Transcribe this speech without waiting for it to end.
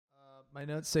My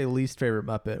notes say least favorite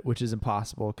Muppet, which is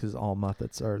impossible because all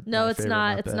Muppets are. No, my it's favorite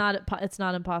not. Muppet. It's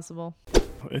not impossible.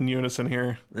 In unison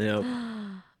here. Yep.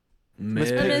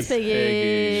 Miss Miss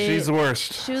Piggy. She's the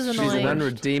worst. She was annoying. She's an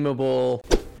unredeemable.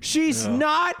 She's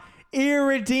not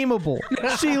irredeemable.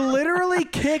 She literally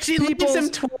kicks She people. leaves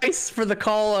him twice for the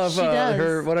call of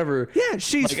her whatever. Yeah,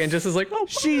 she's and just is like, oh,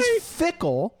 she's bye.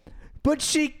 fickle, but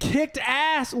she kicked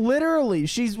ass. Literally,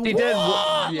 she did.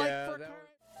 Yeah.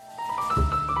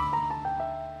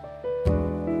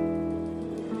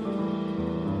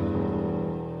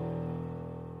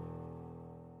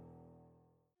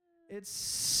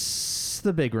 It's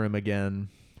the big room again.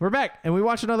 We're back, and we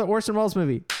watched another Orson Welles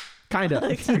movie.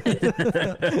 Kinda.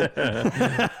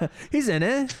 He's in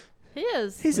it. He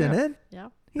is. He's in it. Yeah.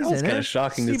 He's That was in kind it. of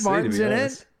shocking Steve to see, Martin's to be in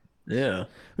honest. it. Yeah.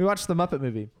 We watched the Muppet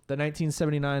movie, the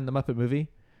 1979 The Muppet movie,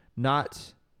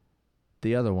 not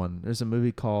the other one. There's a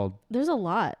movie called. There's a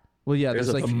lot. Well, yeah,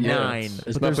 there's like 9.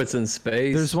 There's but Muppets in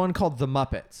Space. There's one called The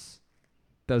Muppets.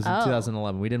 That was in Oh.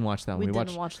 2011. We didn't watch that one. We watched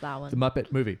didn't watch that one. the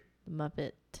Muppet movie. The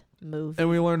Muppet movie. And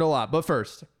we learned a lot. But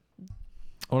first,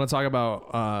 I want to talk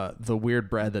about the weird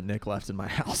bread that Nick left in my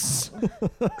house.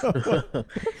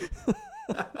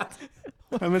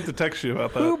 I meant to text you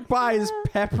about that. Who buys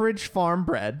Pepperidge Farm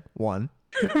bread? 1.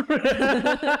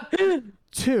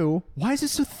 2, why is it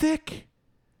so thick?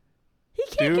 He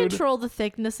can't Dude, control the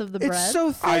thickness of the bread. It's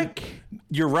so thick.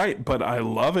 You're right, but I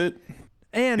love it.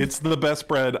 And It's the best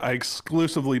bread. I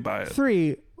exclusively buy it.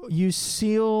 3, you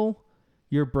seal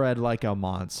your bread like a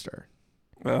monster.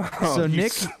 So You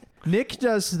Nick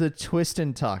does the twist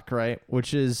and tuck, right?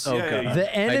 Which is yeah.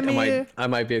 the enemy. I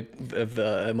might do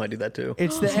that too.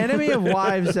 It's the enemy of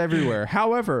wives everywhere.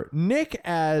 However, Nick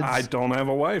adds. I don't have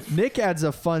a wife. Nick adds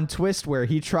a fun twist where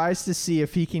he tries to see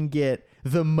if he can get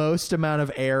the most amount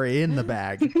of air in the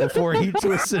bag before he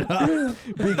twists it up.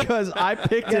 Because I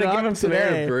picked it Give up him some air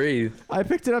to today. breathe. I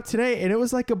picked it up today and it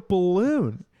was like a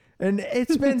balloon, and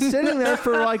it's been sitting there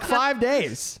for like 5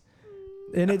 days.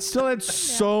 And it still had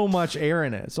so much air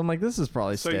in it. So I'm like, this is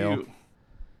probably stale.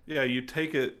 You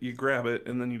take it, you grab it,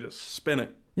 and then you just spin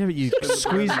it. Yeah, but you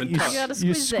squeeze, You gotta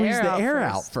you squeeze squeeze the air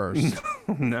out out first.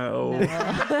 No.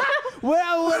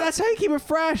 Well, that's how you keep it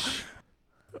fresh.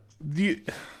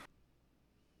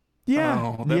 Yeah.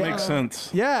 Oh, that makes sense.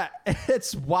 Yeah,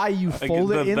 it's why you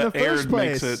fold it in the air first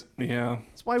place. makes it, yeah.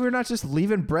 That's why we're not just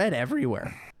leaving bread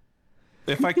everywhere.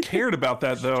 If I cared about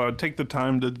that, though, I'd take the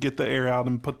time to get the air out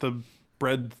and put the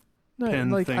bread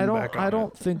pen thing back on I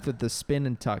don't it. think that the spin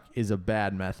and tuck is a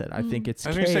bad method. I think it's I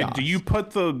was gonna say, chaos. do you put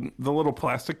the little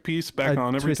plastic piece back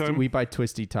on every time? We buy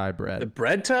twisty tie The bread.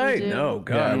 bread tie? We do. No,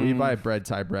 Yeah, God. we buy bread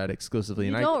tie bread exclusively.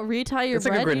 You And don't retie your It's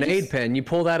bread. like a you grenade just- pen. You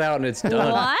pull that out and it's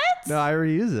done. What? no, I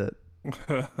reuse it.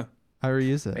 I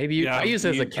reuse it. Maybe Yeah, I use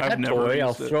it as a I've cat never toy. I'll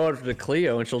used it. throw it to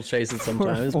Cleo and she'll chase it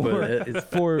sometimes. but it's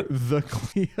for the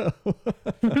Clio.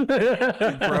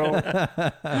 Bro,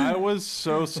 I was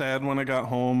so sad when I got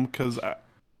home because I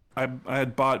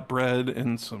had bought bread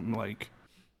and some like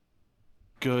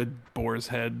good boar's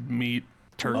head meat,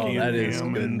 turkey that and is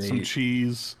ham good and some meat.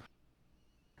 cheese.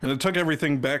 And I took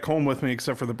everything back home with me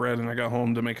except for the bread, and I got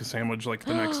home to make a sandwich like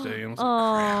the next day, and I was like,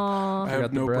 crap, I Forgot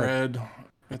have the no bread. bread.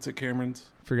 It's at Cameron's.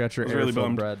 Forgot your I was air really filled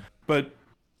bummed. bread. But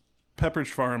Pepperidge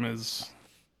Farm is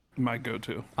my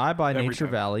go-to. I buy Every Nature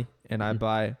time. Valley and I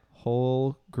buy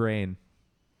whole grain.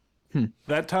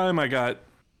 That time I got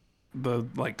the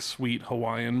like sweet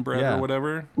Hawaiian bread Yeah. or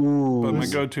whatever. Ooh. But my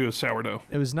go-to is sourdough.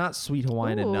 It was not sweet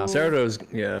Hawaiian Ooh. enough. Sourdough's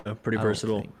pretty I don't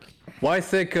versatile. think. Why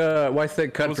thick cut It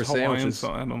was for Hawaiian, sandwiches?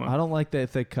 so I don't know. I don't like that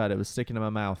thick cut. It was sticking to my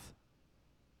mouth.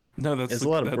 No, that's It's a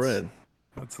lot of bread.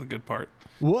 That's the good part.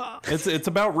 What? It's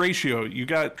about ratio. You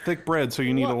got thick bread, so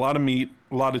you need a lot of meat,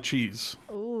 a lot of cheese.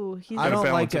 Ooh, he's I don't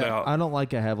like balance it out. I don't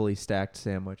like a heavily stacked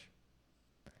sandwich.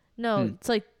 no. It's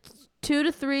like 2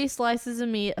 to 3 slices of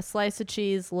meat, a slice of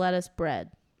cheese, lettuce, bread.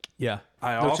 Yeah.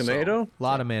 I No also tomato? A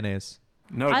lot of mayonnaise.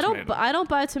 No I tomato. don't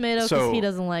buy tomatoes because So- he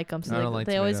doesn't like them. So I don't like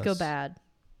they always go tomatoes. bad.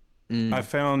 I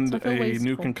found So I feel a new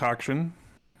wasteful. concoction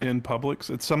in Publix.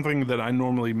 It's something that I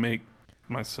normally make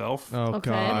myself. Oh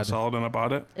Okay. I God. saw it and I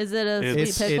bought it. Is it a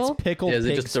It's- sweet pickle? It's pickled Yeah, is it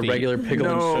pig's just a feet. regular pickle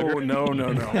and No,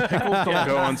 sugar? no. Pickles don't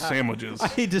go on sandwiches.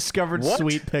 He discovered What?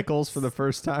 sweet pickles for the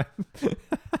first time.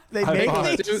 They I make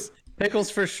thought- these. Dude, pickles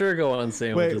for sure go on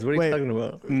sandwiches. What are wait. you talking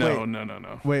about? No, Wait.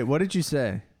 no. Wait, what did you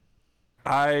say?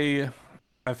 I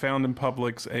found in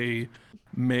Publix a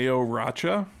mayo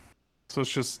racha. So it's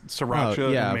just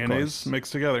sriracha yeah, and of mayonnaise course.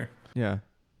 mixed together. Yeah.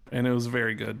 And it was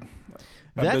very good.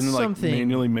 I've That's been like something-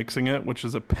 manually mixing it, which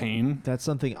is a pain. That's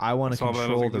something I want to Saw that as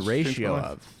control like the this change my ratio life.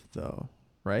 of, though.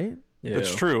 Right? Yeah.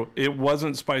 It's true. It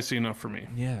wasn't spicy enough for me.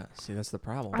 Yeah, see, that's the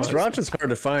problem. Sriracha's hard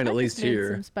to find, at least Made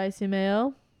here. some spicy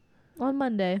mayo on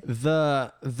Monday.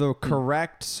 The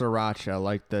correct sriracha,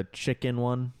 like the chicken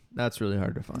one, that's really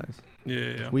hard to find.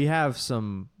 Yeah. We have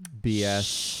some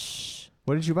BS.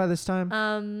 What did you buy this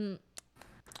time?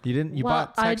 You didn't. You well,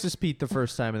 bought Texas Pete the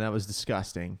first time, and that was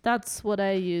disgusting. That's what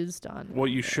I used on.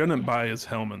 What you shouldn't buy is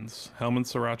Hellman's.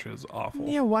 Hellman's sriracha is awful.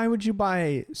 Yeah, why would you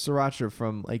buy sriracha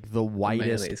from like the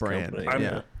whitest mayonnaise brand?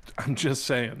 company. I'm just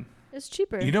saying. It's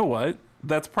cheaper. You know what?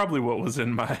 That's probably what was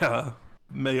in my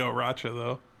mayo racha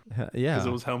though, Yeah, because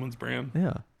it was Hellman's brand.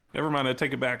 yeah. Never mind. I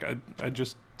take it back. I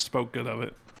just spoke good of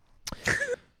it.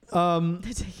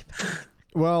 They take it back.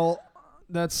 Well,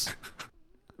 that's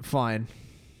fine.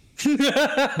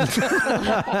 Let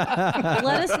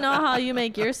us know how you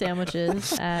make your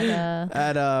sandwiches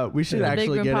at We should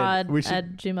actually get it. We should,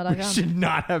 at gmail.com. we should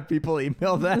not have people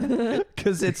email that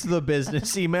because it's the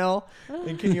business email.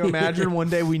 And can you imagine one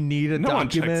day we need a No one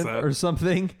checks document that. or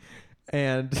something,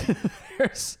 and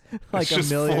there's like It's a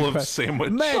just million full of questions.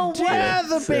 sandwich. Man, But yeah,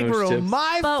 the big Sandwich room. tips.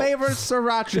 My But- favorite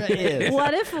sriracha is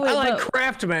What if we? I like but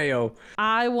Kraft mayo.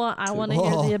 I want to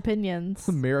hear the opinions.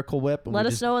 Miracle Whip. and Let we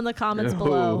us just- know in the comments No. We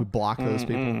below, block those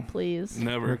people. please.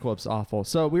 Never. Miracle Whip's awful.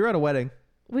 So we were at a wedding.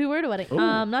 We were at a wedding.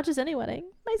 Not just any wedding.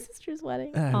 My sister's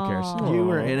wedding. Who cares? Aw. You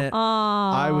were in it.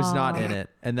 Aw. I was not in it,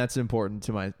 and that's important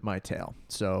to my tale.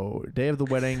 So day of the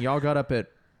wedding, y'all got up at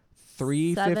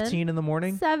 3:15 in the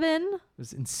morning. 7 It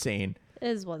was insane.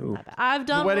 wasn't that bad. I've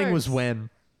done The wedding was worse. when?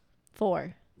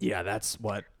 4. Yeah, that's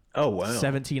what Oh, wow.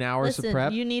 17 hours Listen, of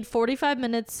prep. you need 45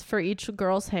 minutes for each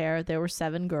girl's hair. There were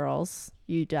 7 girls.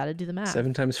 You gotta do the math.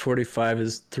 7 times 45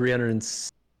 is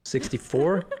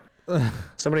 364.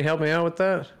 Somebody help me out with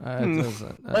that. It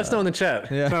doesn't, Let us know in the chat.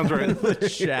 yeah. Sounds right. The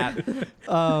chat.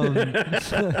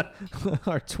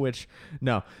 Our Twitch.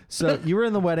 No. So you were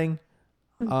in the wedding.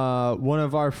 One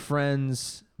of our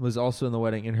friends was also in the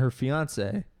wedding, and her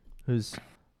fiance, who's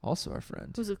also our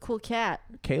friend, Who's a cool cat.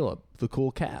 Caleb, the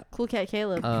cool cat. Cool cat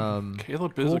Caleb.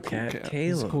 Caleb is a cool cat.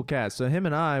 He's a cool cat. So him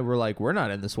and I were like, we're not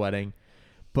in this wedding,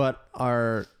 but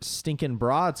our stinking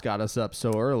broads got us up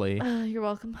so early. You're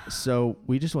welcome. So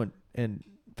we just went and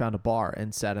found a bar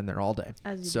and sat in there all day.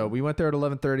 As you So do. we went there at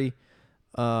 11:30,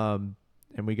 and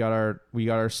we got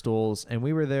our stools, and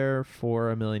we were there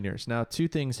for a million years. Now, 2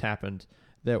 things happened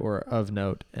that were of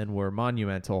note and were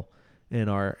monumental in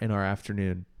our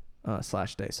afternoon /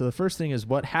 day. So the first thing is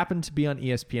what happened to be on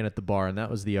ESPN at the bar, and that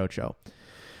was the Ocho.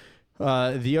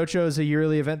 The Ocho is a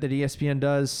yearly event that ESPN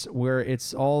does where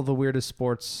it's all the weirdest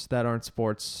sports that aren't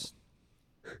sports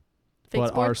Fake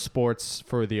but are sports? sports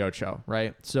for the Ocho,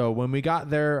 right? So when we got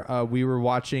there, we were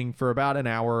watching for about an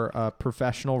hour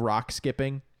professional rock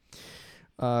skipping.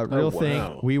 Real thing.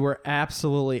 wow. We were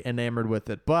absolutely enamored with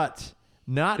it, but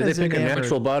not Did they as pick a enamored.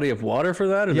 natural body of water for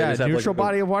that? Or they Yeah, just have neutral like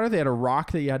body of water. They had a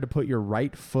rock that you had to put your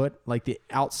right foot, like the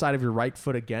outside of your right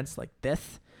foot against, like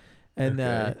this. And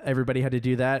Okay. everybody had to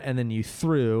do that. And then you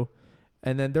threw.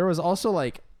 And then there was also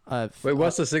like, Wait,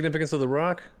 what's the significance of the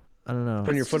rock? I don't know.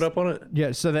 Putting your foot up on it?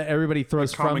 Yeah, so that everybody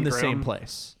throws from common the same ground?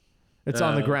 place. It's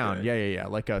on the Oh, ground. okay. Yeah.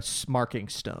 Like a marking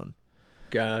stone.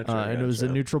 Gotcha. And it was a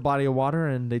gotcha. neutral body of water,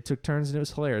 and they took turns, and it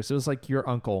was hilarious. It was like your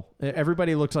uncle.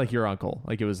 Everybody looked like your uncle.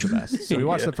 Like it was the best. So we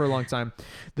watched Yeah. it for a long time.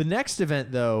 The next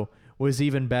event, though, was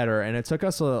even better, and it took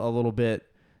us a little bit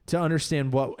to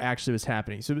understand what actually was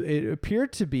happening. So it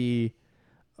appeared to be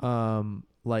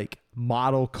like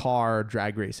model car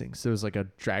drag racing. So it was like a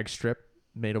drag strip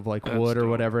made of like That's wood or dope.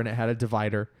 whatever, and it had a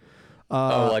divider.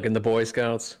 Like in the Boy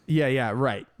Scouts? Yeah,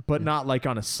 right. But not like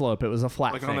on a slope. It was a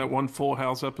flat Like thing. on that one Full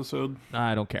House episode.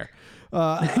 I don't care.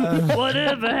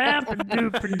 Whatever happened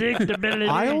to predictability?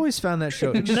 I always found that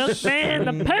show. Man,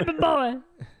 the paper boy.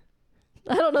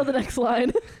 I don't know the next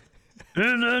line.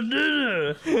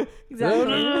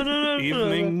 exactly.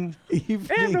 Evening.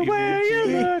 Everywhere you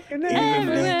look.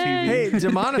 Everywhere. Hey,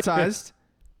 demonetized.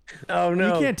 Oh,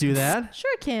 no. You can't do that.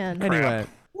 Sure can. Anyway,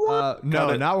 no,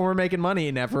 Got it. not when we're making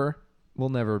money. Never. We'll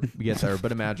never get there.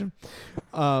 But imagine.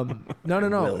 No.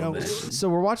 So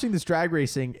we're watching this drag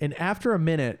racing, and after a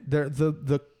minute,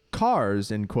 the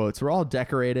cars in quotes were all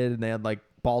decorated, and they had like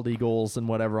bald eagles and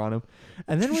whatever on them.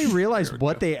 And then we realized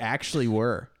what they actually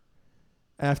were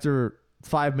after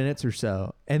 5 minutes or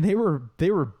so, and they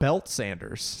were belt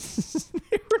sanders.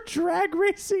 They were drag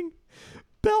racing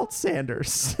belt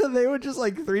sanders. So they would just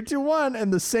like 3, 2, 1,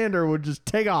 and the sander would just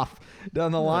take off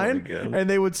down the line, God. and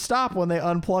they would stop when they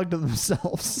unplugged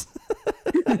themselves.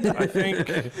 I think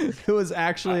It was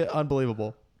actually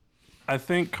unbelievable.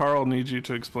 Carl needs you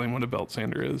to explain what a belt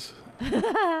sander is.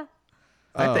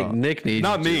 I think Nick needs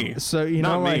Not you me. to. So you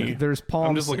Not know, like me. there's palm.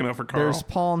 I'm just looking out for Carl. There's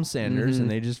palm sanders, and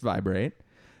they just vibrate.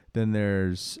 Then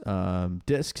there's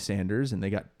disc sanders, and they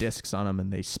got discs on them,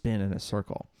 and they spin in a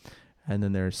circle. And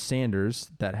then there's sanders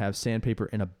that have sandpaper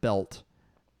in a belt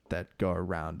that go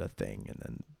around a thing, and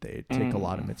then they take a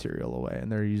lot of material away,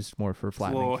 and they're used more for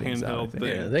flattening little things out. I handheld think.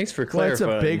 thing. Yeah, thanks for Well, it's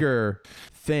clarifying. a bigger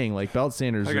thing. Like belt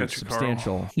sanders I are got you, Carl.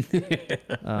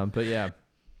 substantial. But yeah.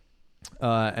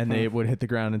 And they would hit the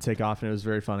ground and take off, and it was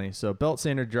very funny. So belt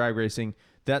sander drag racing,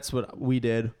 that's what we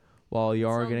did while you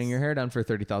are getting your hair done for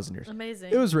 30,000 years.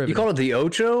 Amazing. It was riveting. You call it the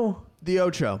Ocho? The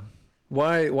Ocho.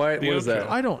 Why? What is Ocho.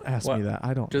 that? I don't ask What? me that.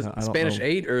 I don't Just I don't Spanish know.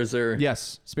 8, or is there?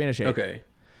 Yes, Spanish 8. Okay.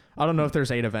 I don't know if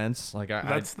there's 8 events. Like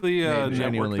That's I the network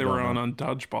genuinely they were don't know. on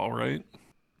Dodgeball, right?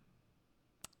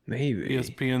 Maybe.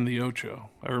 ESPN the Ocho.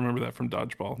 I remember that from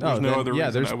Dodgeball. Oh, There's no then, other yeah,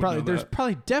 reason there's I would probably know there's that.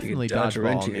 probably definitely dodge a dodgeball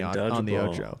wrench, on you the can on the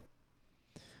dodgeball.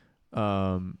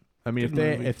 Ocho. I mean, Good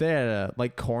movie. if they had a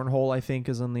like cornhole, I think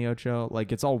is on the Ocho.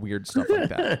 Like it's all weird stuff like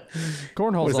that.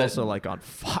 Cornhole's Was that- also like on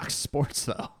Fox Sports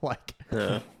though. Like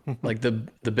Like the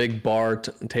big bar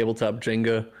tabletop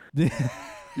Jenga.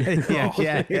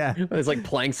 yeah. It's like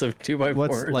planks of 2x4.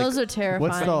 What's like Those are terrifying.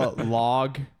 what's the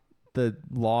log? The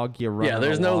log you run. Yeah, on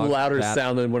there's a no log, louder that-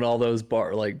 sound than when all those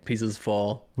pieces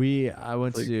fall. I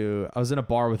was in a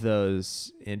bar with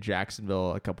those in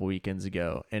Jacksonville a couple weekends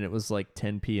ago, and it was like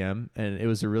 10 p.m. and it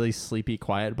was a really sleepy,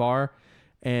 quiet bar.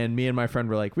 And me and my friend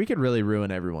were like, we could really ruin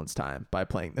everyone's time by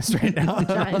playing this right now.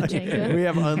 Giant Jenga. We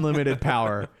have unlimited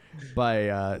power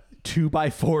by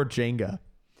 2x4 Jenga.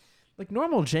 Like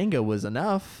normal Jenga was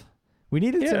enough. We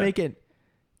needed to Yeah. make it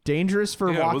dangerous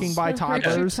for Yeah, it walking was- by Hurt your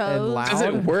toddlers and toes. loud. Does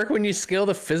it work when you scale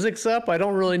the physics up? I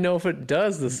don't really know if it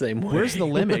does the same way. Where's the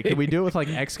limit? Can we do it with like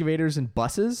excavators and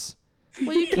buses?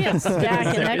 Well, you can't stack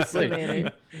an Exactly.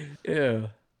 excavator. Yeah.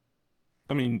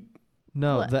 I mean,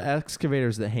 No, What? the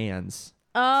excavator's the hands.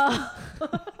 Oh,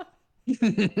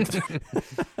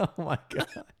 Oh my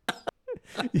god.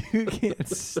 You can't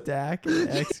stack an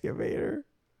excavator.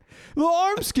 The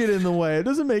arms get in the way. It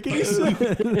doesn't make any sense.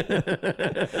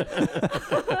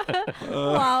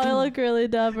 wow, I look really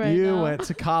dumb right You now. went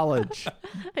to college.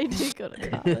 I did go to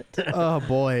college. Oh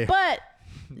boy. But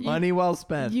Money well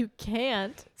spent. you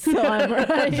can't, so I'm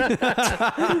right.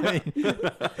 So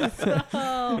that's fair.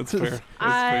 That's fair.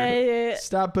 I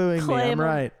Stop booing me. claim I'm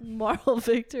right. a moral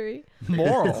victory.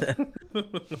 Moral.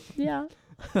 Yeah.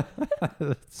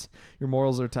 That's- your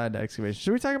morals are tied to excavation.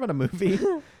 Should we talk about a movie?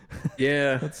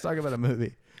 Yeah. Let's talk about a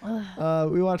movie.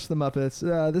 We watched The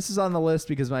Muppets. This is on the list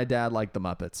because my dad liked The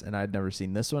Muppets, and I'd never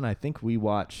seen this one. I think we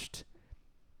watched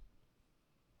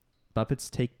Muppets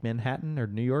Take Manhattan or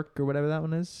New York or whatever that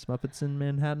one is. Muppets in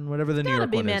Manhattan, whatever the New Gotta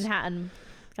York be one is. Manhattan.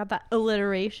 Got that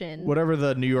alliteration. Whatever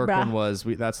the New York Bruh. one was,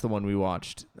 that's the one we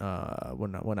watched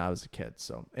when I was a kid.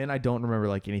 So, and I don't remember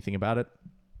like anything about it.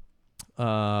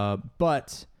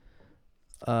 But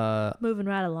Moving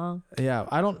right along. yeah,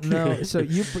 I don't know. So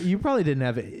you probably didn't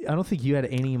have it. I don't think you had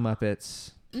any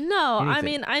Muppets. No, I Anything.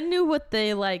 mean I knew what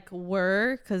they like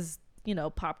were because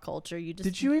pop culture. You just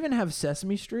Did you even have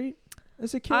Sesame Street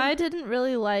as a kid? I didn't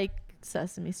really like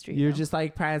Sesame Street. You're no. just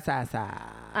like Princess.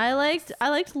 I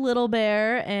liked Little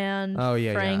Bear and Oh,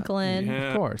 yeah, yeah. Franklin. Yeah.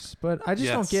 Of course, but I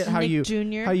just don't Yes. get how Nick you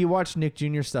Jr. how you watch Nick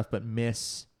Jr. stuff but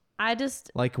miss I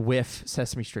whiff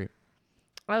Sesame Street.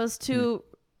 was too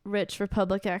rich for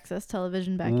public access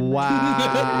television back in the Wow.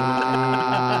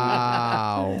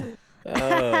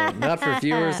 Not for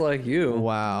viewers like you.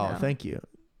 Wow. No. Thank you.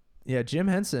 Yeah, Jim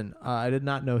Henson. I did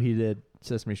not know he did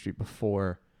Sesame Street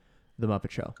before the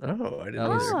Muppet Show. Oh, I That didn't.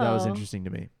 was that was Oh. interesting to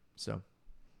me. So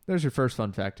there's your first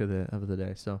fun fact of the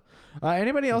day. So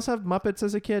anybody else have Muppets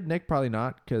as a kid? Nick probably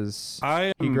not because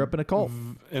I he grew up in a cult.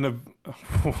 in a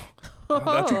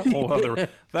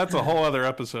that's a whole other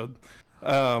episode.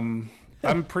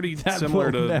 I'm pretty That similar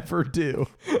will to never do.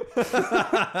 That's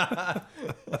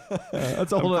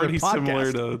a I'm whole other pretty podcast.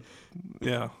 similar to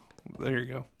yeah, there you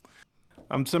go.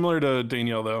 I'm similar to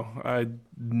Danielle though. I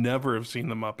never have seen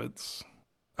the Muppets.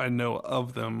 I know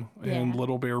of them, and Yeah.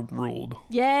 Little Bear ruled.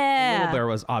 Yeah. Little Bear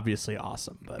was obviously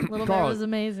awesome, but Little Bear Carl, was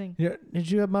amazing. yeah,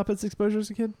 did you have Muppets exposure as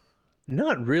a kid?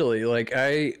 Not really. Like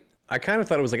I kind of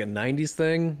thought it was like a 90s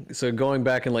thing. So going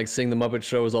back and like seeing the Muppet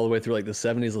shows all the way through like the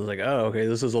 70s, I was like, oh, okay,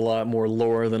 this is a lot more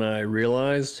lore than I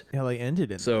realized. Yeah, they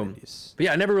ended in So- the 90s. But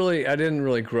yeah, I didn't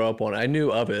really grow up on it. I knew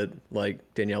of it, like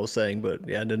Danielle was saying, but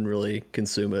yeah, I didn't really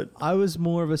consume it. I was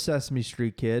more of a Sesame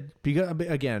Street kid because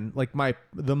again, like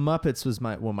the Muppets was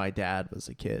when my dad was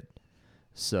a kid.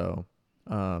 So,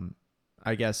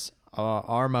 I guess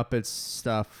our Muppets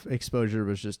stuff exposure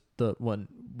was just the when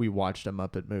we watched a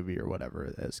Muppet movie or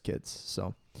whatever as kids.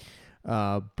 So,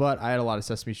 But I had a lot of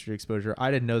Sesame Street exposure.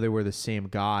 I didn't know they were the same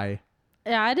guy.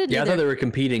 Yeah, I didn't. Yeah, I either. thought they were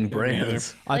competing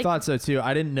brands. I thought so too.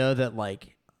 I didn't know that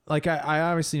like I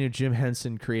obviously knew Jim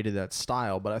Henson created that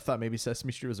style, but I thought maybe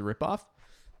Sesame Street was a ripoff.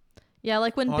 Yeah,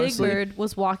 like when Honestly- Big Bird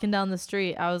was walking down the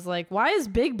street, I was like, "Why is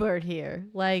Big Bird here?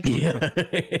 Like, Yeah.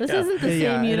 this isn't the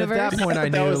Yeah, same and universe." at that point I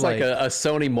knew That was like like a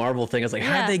Sony Marvel thing. I was like,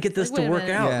 how Yeah, did they get this like, wait to a work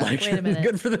minute. out? Yeah. Like, Wait a minute.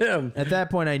 good for them. at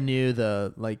that point I knew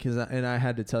and I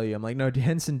had to tell you, I'm like, no,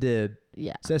 Henson did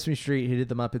Yeah. Sesame Street, he did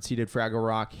the Muppets, he did Fraggle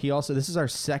Rock. This is our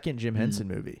second Jim Henson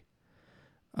movie.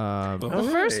 The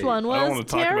first Right. one I don't was want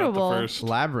to talk terrible. about the first.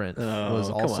 Labyrinth Oh, was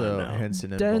come on also now.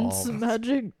 Henson Dance involved.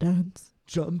 magic dance.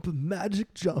 Jump magic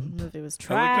The jump. movie was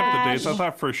I looked up the dates. trash. I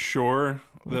thought for sure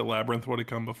that Labyrinth would have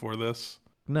come before this,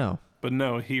 No, but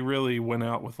no, he really went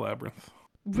out with Labyrinth.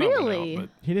 Not went out, Really? but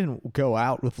he didn't go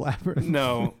out with Labyrinth.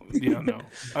 no, yeah, no.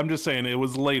 I'm just saying it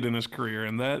was late in his career,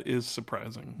 and that is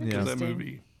surprising because that Interesting.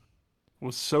 movie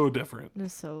was so different.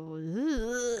 So,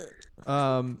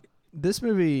 This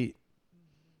movie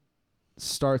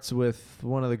starts with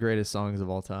one of the greatest songs of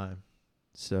all time,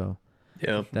 so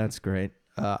Yeah. that's great.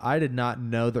 I did not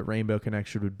know that Rainbow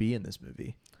Connection would be in this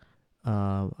movie.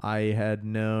 I had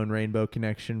known Rainbow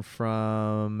Connection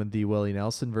from the Willie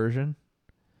Nelson version,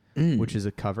 which is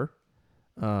a cover.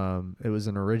 It was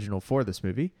an original for this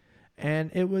movie,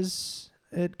 and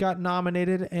it got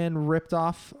nominated and ripped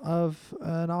off of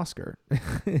an Oscar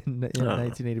in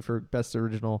 1980 for Best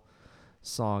Original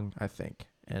Song, I think,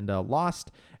 and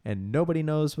lost. And nobody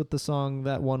knows what the song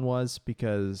that one was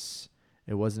because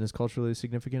it wasn't as culturally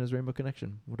significant as Rainbow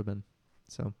Connection would have been.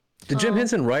 So Did Jim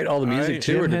Henson write all the music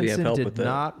too, Jim or did he have Henson help did with that?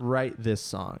 not write this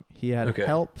song. He had Okay.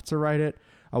 help to write it.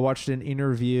 I watched an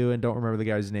interview and don't remember the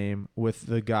guy's name with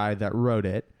the guy that wrote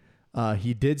it.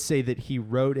 He did say that he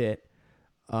wrote it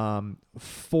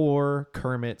for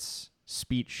Kermit's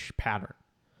speech pattern.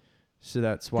 So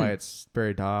that's why it's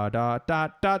very da da da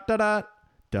da da da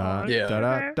da Yeah. da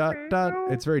da da da.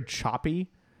 It's very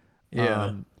choppy.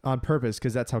 Yeah. On purpose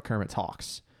because that's how Kermit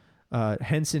talks.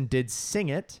 Henson did sing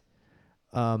it.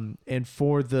 And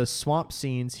for the swamp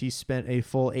scenes, he spent a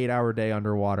full 8-hour day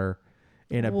underwater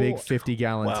in a big Whoa.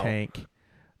 50-gallon Wow. tank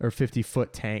or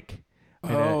 50-foot tank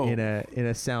Oh. in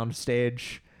a sound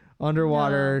stage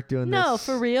underwater doing this. No,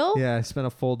 for real? Yeah, I spent a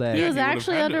full day. He Yeah, was he would've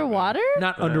actually had to have been. underwater?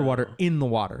 Not underwater, in the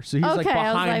water. So he's like Okay,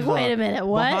 I was behind like, wait a minute,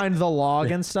 what? behind the log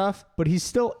and stuff, but he's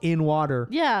still in water.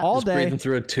 Yeah. all Just day. breathing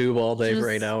through a tube all day for Just-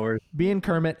 8 hours. Being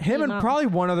Kermit, him and Wow. probably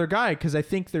one other guy, because I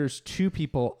think there's two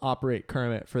people operate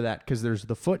Kermit for that. Because there's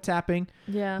the foot tapping,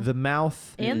 Yeah. the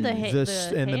mouth, And the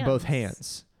and then both hands.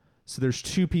 hands. So there's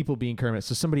two people being Kermit.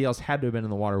 So somebody else had to have been in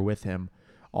the water with him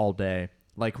all day,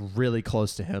 like really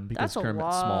close to him because That's a Kermit's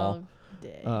long small.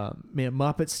 day. Man,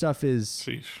 Muppet stuff is.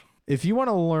 Sheesh. If you want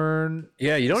to learn,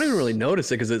 Yeah, you don't even really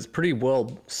notice it because it's pretty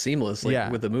well seamless. Like Yeah.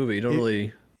 with the movie, you don't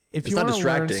really. if It's you not want to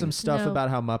learn distracting. some stuff No. about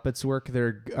how Muppets work,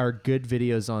 there are good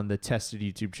videos on the Tested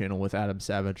YouTube channel with Adam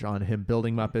Savage on him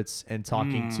building Muppets and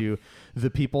talking to the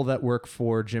people that work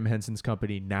for Jim Henson's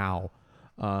company now.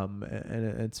 And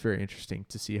it's very interesting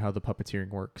to see how the puppeteering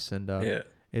works. And Yeah.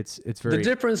 it's very. The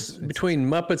difference between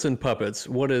Muppets and puppets,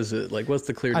 what is it? Like, what's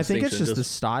the clear I distinction? think it's just the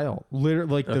style,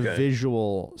 literally, like the Okay.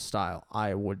 visual style.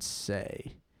 I would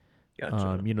say,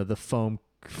 Gotcha. the foam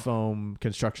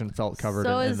construction felt covered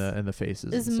So in the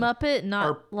faces. Is and stuff. Muppet not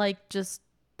Are- like just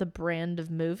the brand of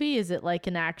movie? Is it like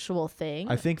an actual thing?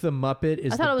 I think the Muppet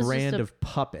is I thought it the was just brand a of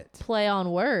puppet. Play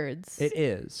on words. It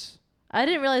is. I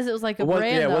didn't realize it was like a What-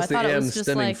 brand. yeah, though. what's I the thought it M was just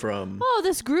stemming like, from? oh,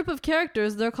 this group of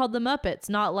characters, they're called the Muppets.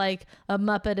 Not like a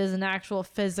Muppet is an actual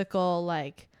physical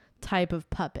like type of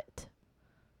puppet.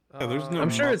 Yeah, there's no I'm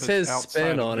sure it's Muppets his outside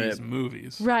spin of on these it.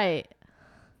 movies. Right.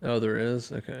 Oh, there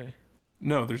is. Okay.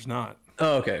 No, there's not.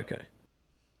 Oh, okay.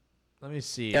 Let me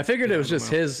see. Yeah, I figured it was I don't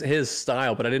just his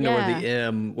style, but I didn't know where the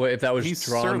M. If that was He's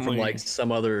drawn from certainly- like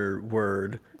some other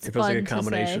word. If it was like a fun to say.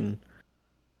 combination.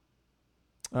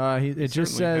 It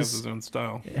just Certainly has says his own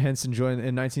style. Henson joined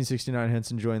in 1969.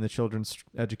 Henson joined the children's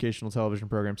educational television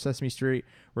program Sesame Street,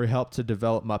 where he helped to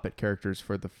develop Muppet characters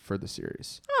for the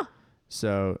series.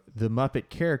 So the Muppet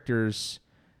characters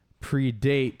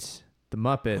predate the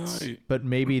Muppets, Right. but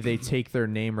maybe they take their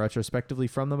name retrospectively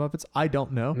from the Muppets. I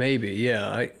don't know, Maybe,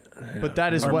 yeah. but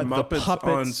that is Are what Muppets the puppets.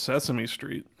 on Sesame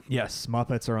Street? Yes,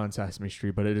 Muppets are on Sesame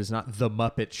Street, but it is not the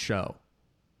Muppet Show,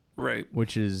 Right.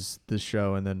 which is the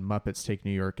show, and then Muppets Take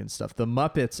New York and stuff. The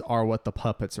Muppets are what the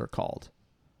puppets are called.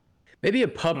 Maybe a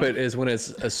puppet is when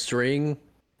it's a string,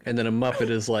 and then a Muppet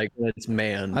is like when it's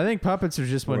man. I think puppets are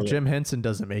just when Or- Jim Henson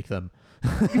doesn't make them.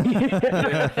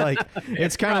 Like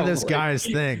it's kind of this Probably. guy's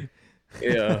thing.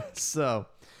 Yeah. So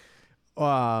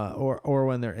or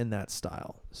when they're in that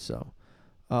style. So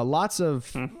lots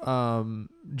of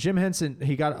Jim Henson.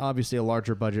 He got obviously a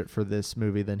larger budget for this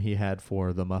movie than he had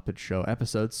for the Muppet Show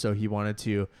episodes, so he wanted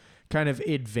to kind of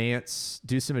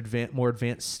do some more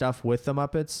advanced stuff with the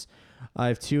Muppets. I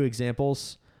have two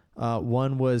examples.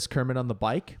 One was Kermit on the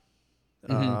bike,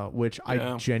 which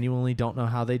I genuinely don't know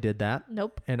how they did that.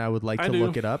 Nope. And I would like to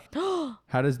look it up.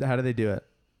 How do they do it?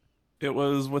 It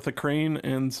was with a crane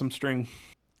and some string.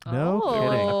 No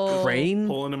kidding. Oh. Crane?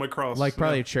 Pulling him across. Like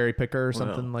probably a cherry picker or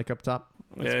something like up top.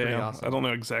 That's pretty yeah. awesome. I don't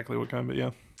know exactly what kind, but yeah.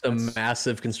 A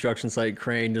massive construction site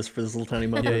crane just for this little tiny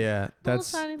Muppet. Yeah.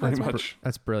 That's tiny Pretty much.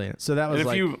 that's brilliant. So that was If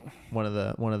like you one of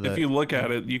the if you look at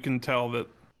it, you can tell that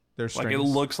there's like it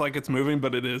looks like it's moving,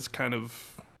 but it is kind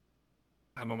of,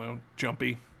 I don't know,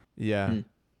 jumpy. Yeah.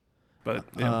 But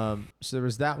yeah. So there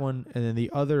was that one, and then the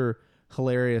other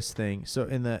hilarious thing. So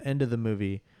in the end of the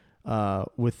movie,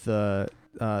 with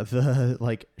the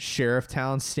like sheriff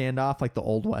town standoff, like the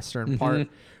old western part,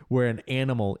 where an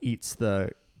animal eats the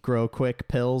grow quick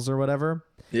pills or whatever.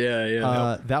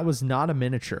 Yeah. That was not a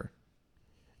miniature.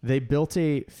 They built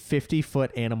a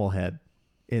 50-foot animal head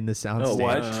in the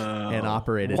soundstage and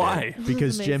operated Why? it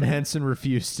because Jim Henson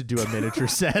refused to do a miniature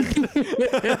set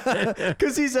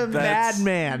because he's a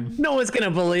madman. No one's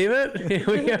gonna believe it.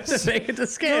 We have to make it to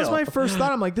scale. That was my first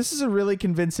thought. I'm like, this is a really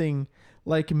convincing,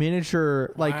 like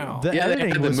miniature. Like the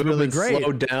editing was really great.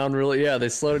 Slowed down really. Yeah, they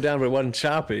slowed it down, but it wasn't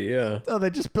choppy. Yeah. Oh, they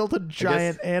just built a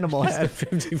giant animal head.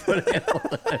 50-foot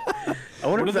animal head. I wonder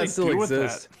What if do that they still do with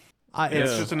exists. that? It's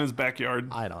It's just in his backyard.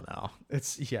 I don't know.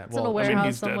 It's It's in a I mean, warehouse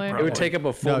he's dead, somewhere. It would take up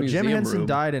a full no. museum Jim Henson room.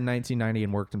 died in 1990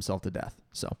 and worked himself to death.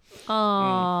 So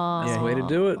Aww. That's the way to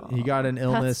do it. he got an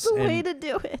illness. That's the way and to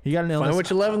do it. he got an illness. Find what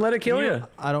you love and let it kill you.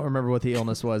 I don't remember what the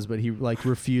illness was, but he like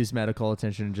refused medical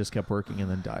attention and just kept working and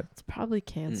then died. It's probably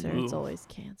cancer. It's always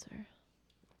cancer.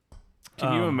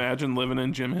 Can you imagine living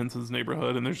in Jim Henson's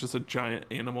neighborhood and there's just a giant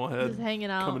animal head Just hanging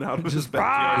out. coming out of his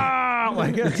backyard?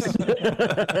 Like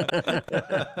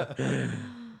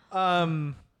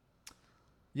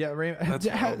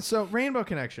yeah. So Rainbow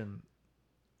Connection.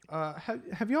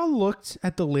 Have y'all looked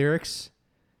at the lyrics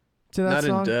to that Not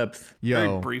song? in depth.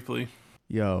 Very briefly.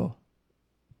 Yo,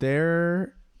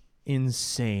 they're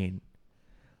insane.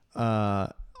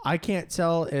 I can't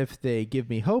tell if they give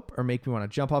me hope or make me want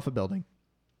to jump off a building.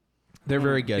 They're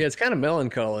very good. Yeah, it's kind of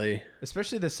melancholy.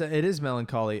 Especially it is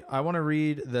melancholy. I want to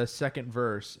read the second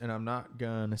verse, and I'm not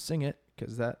gonna sing it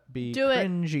because that'd be Do it.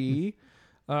 cringy.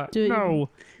 Do it. No.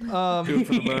 Do it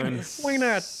for the burn. Why not?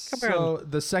 Come on. So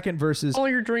the second verse is All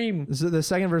your dream. so the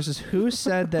second verse is who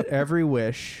said that every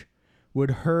wish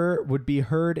would be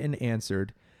heard and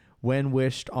answered when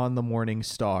wished on the morning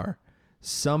star.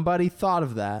 Somebody thought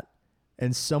of that,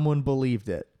 and someone believed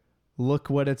it. Look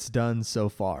what it's done so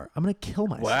far. I'm gonna kill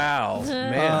myself. Wow.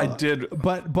 Man, I did.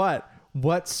 But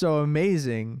what's so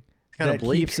amazing Kinda that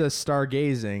bleak. keeps us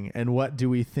stargazing, and what do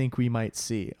we think we might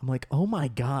see? I'm like, oh my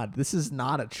god, this is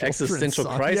not a children's Existential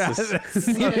song. crisis.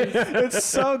 Yeah, it's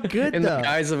so good In though. the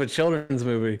guise of a children's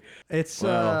movie. It's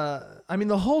Wow. I mean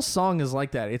the whole song is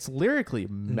like that. It's lyrically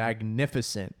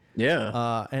magnificent.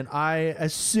 Yeah. And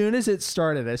as soon as it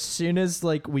started, as soon as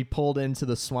like we pulled into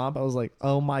the swamp, I was like,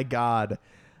 oh my god,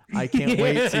 I can't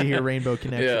wait to hear Rainbow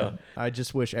Connection. Yeah. I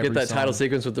just wish every Get that song, title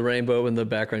sequence with the rainbow in the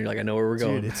background. You're like, I know where we're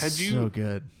going. dude, it's Had you- so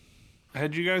good.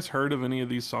 Had you guys heard of any of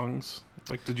these songs?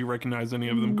 Like, did you recognize any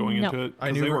of them going No. into it? I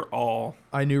 'Cause knew- they were all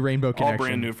I knew Rainbow Connection.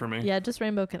 brand new for me. Yeah, just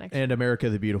Rainbow Connection. And America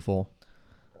the Beautiful.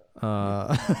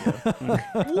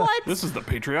 What? This is the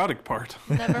patriotic part.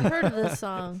 Never heard of this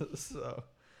song. So,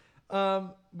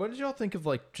 what did y'all think of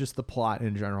like just the plot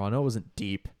in general? I know it wasn't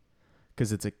deep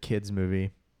because it's a kids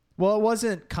movie. Well, it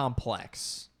wasn't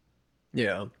complex.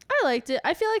 Yeah. I liked it.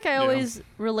 I feel like I always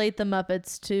relate the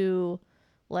Muppets to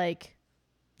like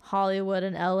Hollywood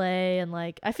and LA, and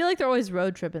like I feel like they're always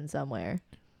road tripping somewhere.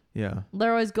 Yeah.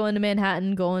 They're always going to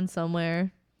Manhattan, going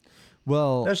somewhere.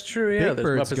 Well, That's true. Yeah. Big There's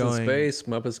Bird's Muppets going- in space.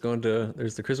 Muppets going to.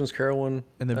 There's the Christmas Carol one.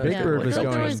 and then Uh, Big Yeah, Bird I was feel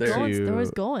like going they're always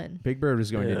to going. Big Bird was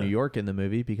going to Yeah. New York in the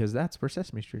movie because that's where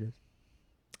Sesame Street is.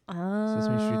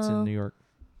 Sesame Street's Oh, in New York,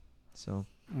 so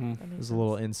that it makes was a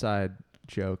little inside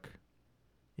joke,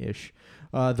 ish.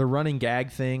 The running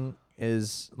gag thing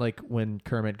is like when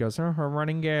Kermit goes, "Oh, her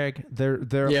running gag." They're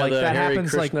Yeah, like the that Hare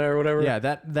happens Krishna like or whatever. yeah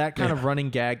that kind of running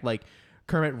gag like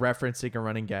Kermit referencing a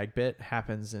running gag bit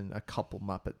happens in a couple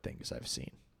Muppet things I've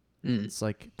seen. It's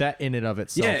like that in and of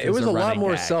itself. Yeah, is it was a lot running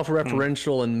more gag.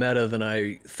 self-referential and meta than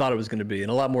I thought it was going to be,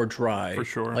 and a lot more dry. For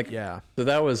sure. Like, Yeah. so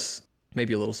that was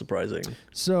maybe a little surprising.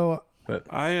 So But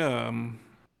I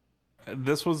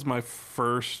this was my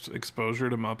first exposure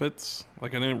to Muppets.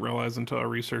 Like I didn't realize until I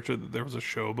researched it that there was a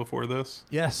show before this.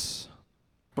 Yes.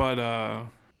 But I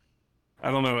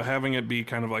don't know, having it be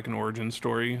kind of like an origin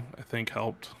story, I think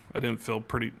helped. I didn't feel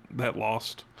that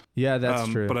lost. Yeah, that's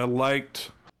true. But I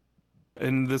liked,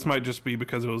 and this might just be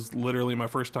because it was literally my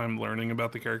first time learning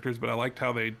about the characters, but I liked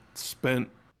how they spent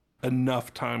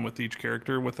enough time with each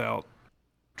character without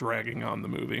dragging on the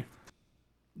movie.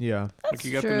 Yeah. That's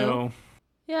You got true. to know,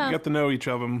 Yeah. you got to know each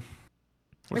of them.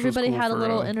 Everybody had a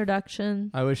little introduction.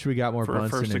 I wish we got more for a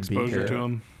Bunsen first and exposure Beaker. to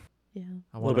them. Yeah.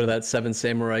 I A wanna- little bit of that Seven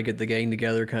Samurai get the gang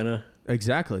together kind of.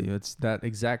 Exactly. It's that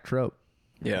exact trope.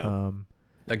 Yeah.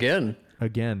 Again,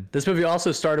 This this movie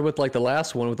also started with like the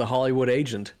last one with the Hollywood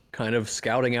agent kind of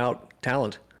scouting out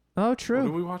talent. Oh, What did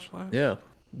true. we watch last? Yeah.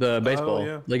 The baseball,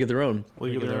 yeah. League of Their Own.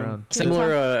 League of Their Own.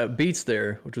 Similar beats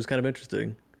there, which was kind of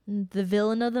interesting. The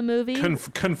villain of the movie.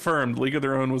 Confirmed. League of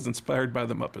Their Own was inspired by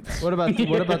the Muppets. What about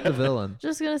the villain?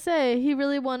 Just gonna say, he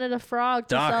really wanted a frog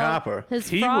to Doc sell Hopper. his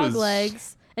He frog was-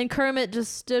 legs, and Kermit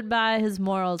just stood by his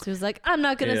morals. He was like, "I'm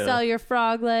not gonna Yeah. sell your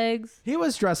frog legs." He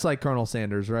was dressed like Colonel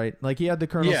Sanders, right? Like he had the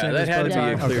Colonel Yeah, Sanders that had to bow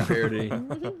be a tie. clear Okay. parody.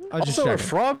 I was just Also, are checking.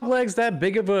 frog legs that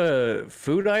big of a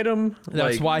food item?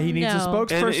 That's why he needs a No.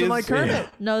 spokesperson And like Kermit. yeah.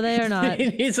 No, they are not. he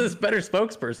needs a better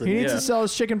spokesperson. He needs yeah. to sell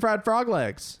his chicken fried frog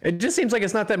legs. It just seems like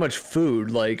it's not that much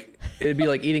food. Like it'd be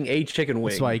like eating a chicken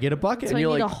wing. That's why you get a bucket. So you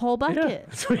you're need a like, whole Yeah. bucket.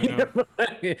 That's what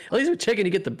you- At least with chicken,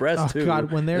 you get the breast Oh, too. God,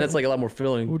 when and they're- that's like a lot more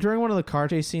filling. During one of the car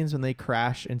chase scenes when they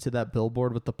crash into that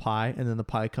billboard with the pie and then the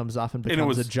pie comes off and it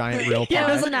becomes was- a giant real pie. Yeah,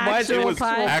 it was an Why is it actual was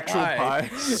pie. actual pie.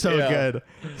 so Yeah. good.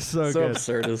 So So good.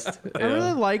 absurdist. I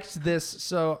really liked this.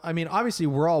 So, I mean, obviously,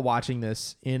 we're all watching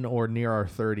this in or near our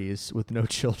 30s with no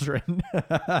children.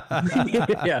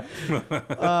 yeah.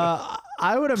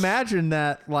 I would imagine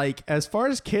that, like, as far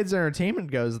as kids'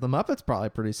 entertainment goes, the Muppets probably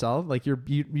pretty solid. Like,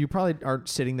 you probably aren't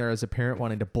sitting there as a parent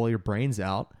wanting to blow your brains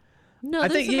out. No, I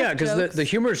there's think enough because jokes. the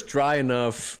humor's dry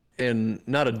enough and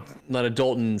not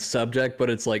adult in subject, but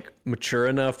it's like mature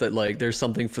enough that like there's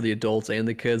something for the adults and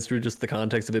the kids through just the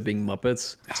context of it being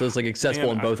Muppets. So it's like accessible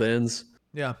Man, on both ends.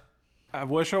 Yeah. I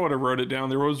wish I would have wrote it down.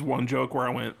 There was one joke where I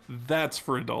went, "That's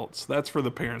for adults. That's for the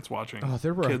parents watching. Oh,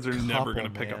 there were a Kids are never couple,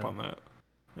 going to pick up man. on that."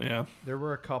 Yeah, There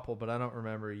were a couple, but I don't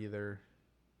remember either.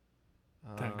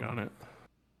 daggone it.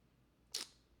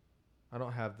 I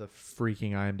don't have the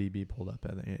freaking IMDb pulled up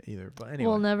either. But anyway.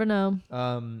 We'll never know.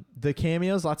 The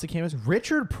cameos, lots of cameos.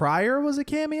 Richard Pryor was a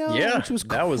cameo, Yeah, which was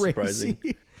that was crazy.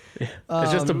 surprising.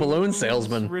 It's just a balloon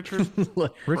salesman. Richard.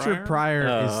 Richard Pryor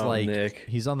is Oh, like Nick.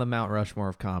 he's on the Mount Rushmore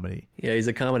of comedy. Yeah, he's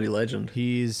a comedy legend.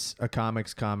 He's a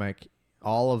comics comic.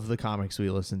 All of the comics we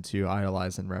listen to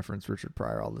idolize and reference Richard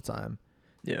Pryor all the time.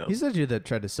 Yeah. He's the dude that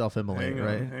tried to self-immolate,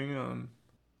 right? Hang on.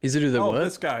 He's a dude that Oh, what?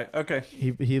 this guy. Okay.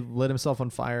 He lit himself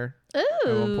on fire Ooh.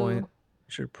 at one point.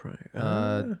 Richard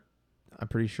Pryor. I'm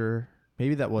pretty sure.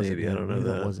 Maybe that wasn't Maybe, I him. don't know Maybe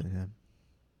that that. wasn't him.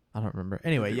 I don't remember.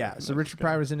 Anyway, yeah. So Richard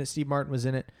Pryor was in it. Steve Martin was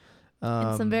in it.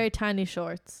 In some very tiny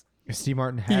shorts. Steve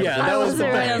Martin had Yeah, this- that I was was the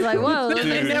there and I was like, whoa, those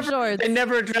Dude. are shorts. They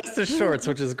never addressed the shorts,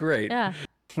 which is great. Yeah.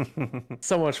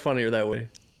 So much funnier that way.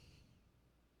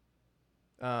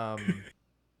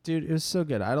 dude, it was so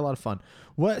good. I had a lot of fun.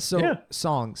 What? So Yeah.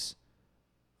 songs.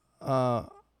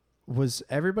 Was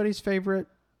everybody's favorite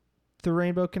The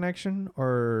Rainbow Connection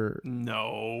or?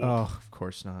 No. Oh, of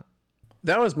course not.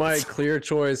 That was my clear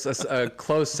choice. A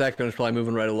close second was probably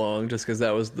Moving Right Along, just because that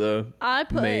was the I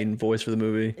put main voice for the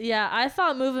movie. Yeah, I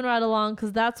thought Moving Right Along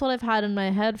because that's what I've had in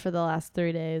my head for the last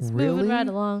 3 days. Really? Moving Right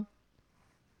Along.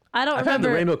 I don't I've had remember.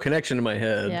 the Rainbow Connection in my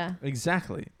head. Yeah,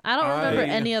 Exactly. I don't remember I-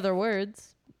 any other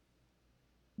words.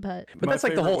 But But My that's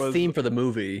like the favorite whole was- theme for the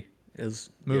movie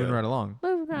is Moving yeah. right along.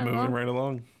 Moving Right Moving Along. right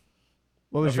along.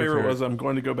 What My was your favorite favorite? was "I'm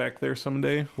Going to Go Back There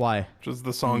Someday," Why? which is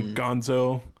the song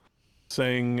Gonzo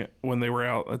sang when they were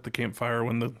out at the campfire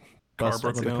when the car Bus-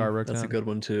 broke when down. the car broke That's a down? good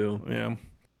one too.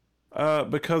 Yeah.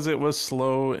 Because it was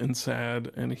slow and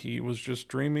sad, and he was just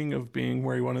dreaming of being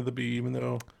where he wanted to be, even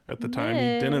though at the time he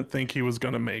Nick. didn't think he was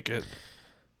going to make it.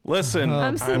 Listen, Oh, I'm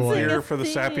I'm sensing here a for the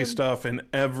sappy theme. stuff in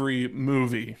every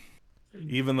movie,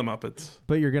 even the Muppets.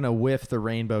 But you're gonna whiff The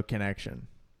Rainbow Connection.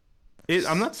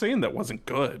 I'm not saying that wasn't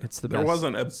good. It's the There best.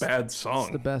 wasn't a bad It's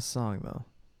song. the best song though.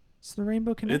 It's The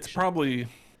Rainbow Connection. It's probably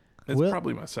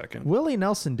my second. Willie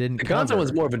Nelson didn't. The cover. Gonzo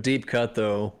one's more of a deep cut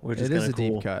though, which is It kind is of a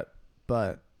cool. deep cut,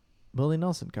 but Willie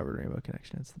Nelson covered Rainbow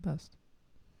Connection. It's the best.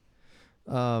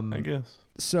 I guess.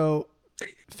 So,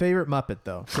 favorite Muppet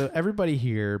though. So everybody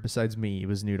here besides me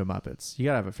was new to Muppets. You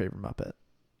gotta have a favorite Muppet.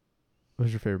 What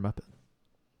was your favorite Muppet?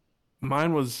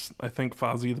 Mine was, I think,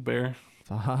 Fozzie the Bear.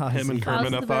 Fozzie. Him and Kermit,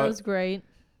 House I of the Bear thought. was great.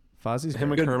 Fozzie's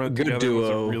Him and great. Kermit good together was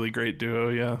a duo. really great duo.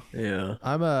 Yeah. Yeah.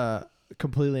 I'm a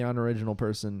completely unoriginal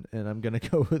person, and I'm gonna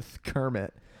go with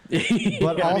Kermit.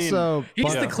 But Yeah, I also,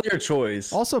 He's Yeah. the clear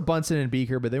choice. also Bunsen and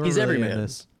Beaker, but they weren't He's really every in man.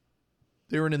 this.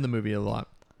 They weren't in the movie a lot.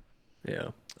 Yeah.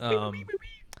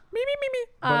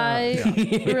 I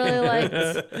really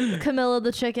liked Camilla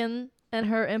the chicken and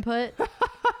her input.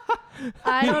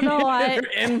 I don't know why.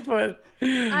 Input.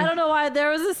 I don't know why. There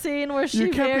was a scene where she You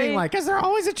kept very, being like, "Is there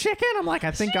always a chicken?" I'm like, "I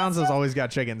think Gonzo's always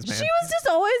got chickens, man." she was just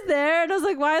always there, and I was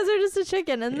like, "Why is there just a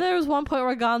chicken?" And there was one point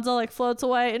where Gonzo like floats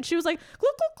away, and she was like,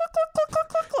 "Cluck, cluck, cluck, cluck, cluck,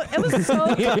 cluck, cluck." It was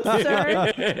so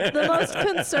concerned, the most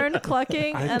concerned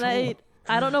clucking, and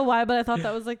I don't know why, but I thought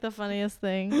that was like the funniest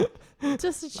thing.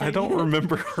 Just a chicken. I don't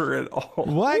remember her at all.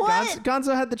 What? What?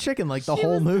 Gonzo had the chicken like the She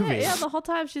whole was there. movie. Yeah, the whole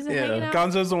time she's hanging out.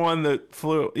 Gonzo's the one that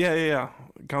flew. Yeah.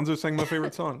 Gonzo sang my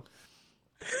favorite song.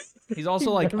 He's also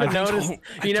like, I noticed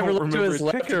I you never don't looked to remember his his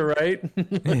left or right.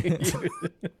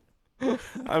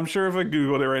 I'm sure if I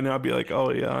googled it right now, I'd be like,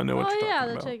 "Oh yeah, I know what Oh you're yeah, talking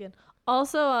the about." chicken.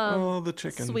 Also, Oh, the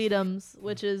chicken. Sweetums,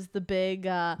 which is the big.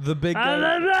 the big guy I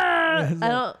don't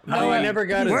know. Oh, I never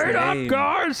got his name.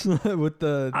 guys with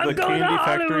the The candy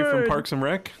factory from Parks and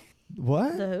Rec.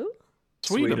 what? The who?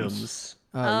 Sweetums.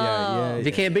 Oh yeah. If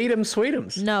you can't beat him,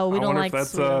 Sweetums. No, we I don't wonder like if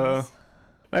that's, Sweetums.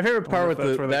 My favorite part with if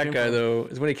that's where that that came guy from. though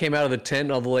is when he came out of the tent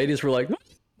and all the ladies were like,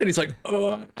 and he's like,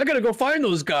 I gotta go find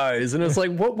those guys. And it's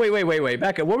like, what? Wait,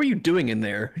 back up. What were you doing in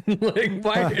there? Like,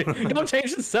 why? Don't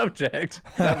change the subject.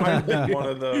 That might have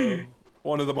been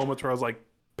one of the moments where I was like,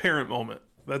 parent moment.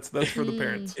 That's for the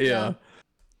parents. Yeah.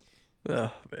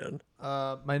 Oh man.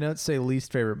 My notes say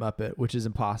least favorite Muppet, which is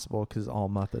impossible because all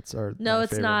Muppets are. No, my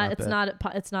it's favorite not.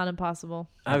 Muppet. It's not impossible.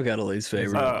 I've got a least It's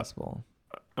favorite. impossible.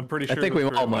 I'm pretty I sure. think the we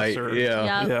three all of us might. are-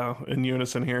 Yeah. Yeah. in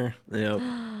unison here. Yep.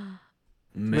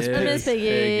 Miss Miss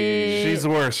Piggy. She's the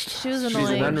worst. She was She's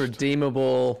annoying. an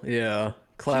unredeemable. Yeah.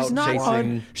 Clout She's not.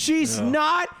 chasing. She's No.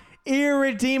 not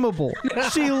irredeemable.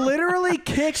 She literally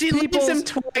kicks She leaves people's. him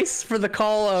twice for the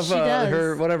call of She does.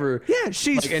 her whatever. Yeah,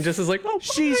 she's Like, and just is like, oh,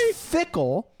 she's bye.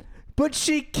 fickle, but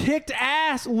she kicked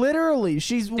ass. Literally,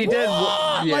 she's She did.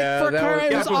 Like Yeah, for that her, was-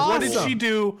 it Yeah, was but awesome. what did she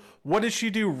do? What did she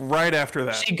do right after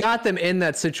that? She got them in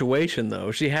that situation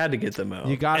though. She had to get them out.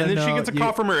 You gotta and then know. she gets a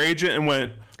call from her agent and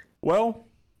went, "Well,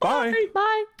 bye."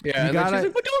 Bye. yeah, and then gotta- she's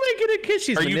like, "But don't I get a kiss?"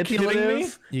 She's Are you kidding me?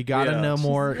 manipulative. You gotta Yeah. know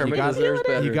more. Kermit You deserves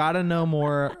better. gotta know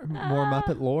more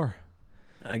Muppet lore.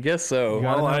 I guess so. You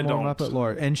gotta Well, know I more don't. Muppet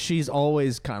lore, and she's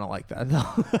always kind of like that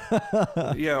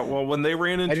though. Yeah, well, when they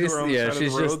ran I into just her on yeah, the side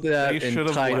she's of the road, just that they should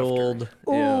have left her. entitled.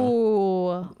 Yeah.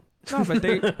 Ooh. No,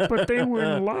 but they were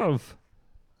in love.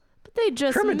 But they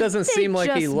just. Kermit doesn't they seem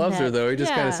like he just loves her met. though. He just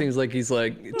kind Yeah. of seems like he's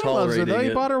like He loves her tolerating though. He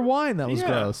it. bought her wine. That was Yeah.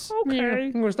 gross. Okay,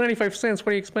 it was 95 cents.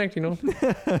 What do you expect? You know.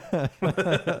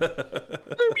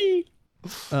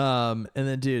 And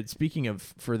then, dude, speaking of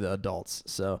for the adults,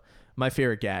 so my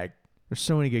favorite gag. There's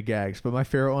so many good gags, but my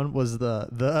favorite one was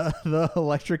the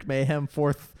Electric Mayhem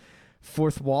fourth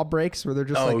wall breaks where they're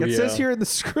just Oh, like it says yeah. here in the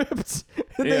script,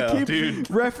 and Yeah. they keep Dude.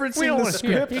 referencing the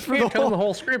script You for can't the tell him the whole.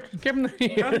 whole script. Give him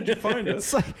the. How did you find it?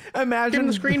 It's like Give him imagine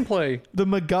the screenplay. The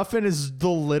MacGuffin is the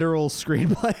literal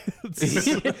screenplay.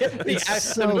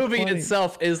 The movie funny.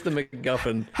 itself is the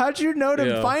MacGuffin. How'd you know to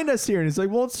Yeah. find us here? And he's like,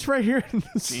 well, it's right here in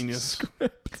the Genius.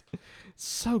 script.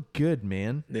 So good,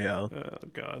 man. Yeah. Oh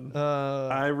God. Uh,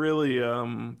 I really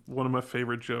one of my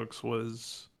favorite jokes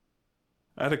was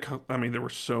I mean there were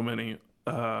so many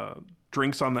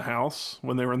drinks on the house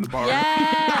when they were in the bar.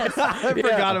 Yes. I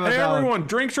forgot about Hey that one. everyone,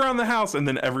 drinks around the house, and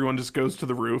then everyone just goes to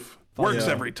the roof. Works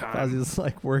Yeah. every time. Fozzie's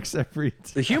like works every time.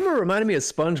 The humor reminded me of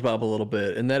SpongeBob a little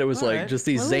bit, in that it was like Alright. just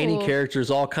these zany Ooh.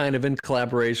 characters all kind of in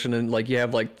collaboration, and like you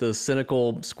have like the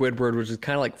cynical Squidward, which is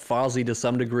kind of like Fozzie to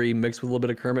some degree, mixed with a little bit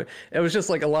of Kermit. It was just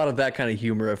like a lot of that kind of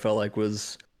humor. I felt like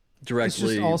was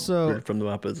directly also- from the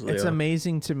Muppets. It's yeah.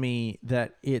 amazing to me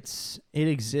that it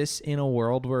exists in a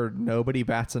world where nobody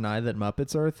bats an eye that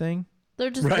Muppets are a thing. They're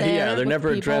just Right? there. Yeah, they're with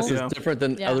never people. addressed Yeah. as different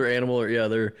than Yeah. other animal, or yeah,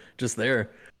 they're just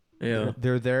there. Yeah.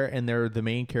 They're there and they're the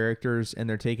main characters and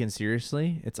they're taken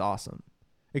seriously. It's awesome.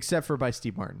 Except for by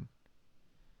Steve Martin.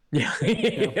 Yeah.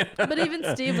 But even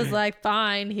Steve was like,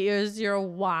 "Fine, here's your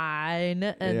wine,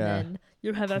 and Yeah. then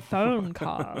you have a phone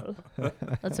call."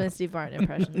 That's my Steve Martin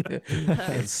impression.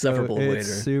 Insufferable it's waiter.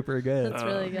 super good. That's Oh,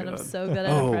 really good. I'm God. so good at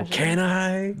Oh, impressions. can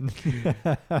I?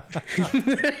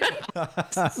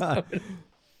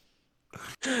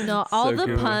 No, all So the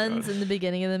good. puns in the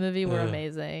beginning of the movie were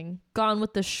amazing. Gone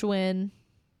with the Schwinn.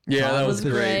 Yeah, that was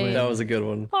was great. great. That was a good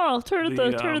one. Oh, turn at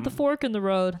The, the fork in the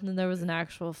road, and then there was an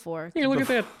actual fork Yeah, look at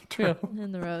that. Yeah.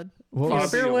 in the road. What Yeah,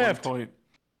 was, beer Fozzie at left. one point,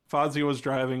 Fozzie was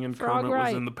driving and Frog Kermit was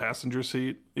right. in the passenger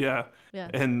seat. Yeah. Yeah.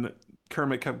 And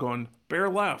Kermit kept going, bear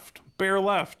left,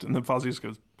 and then Fozzie just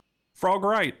goes, frog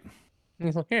right.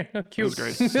 He's like, yeah, It cute. was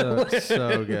great. So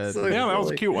good. So Yeah, that was a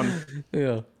silly. cute one.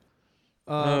 Yeah.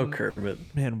 Oh, Kermit.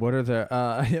 Man, what are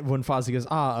the when Fozzie goes,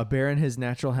 a bear in his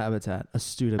natural habitat, a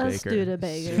Studebaker. A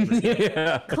Studebaker.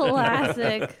 Yeah.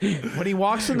 Classic. When he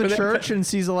walks in the church and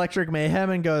sees Electric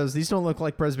Mayhem and goes, these don't look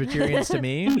like Presbyterians to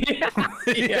me.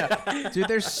 Yeah. Dude,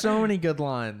 there's so many good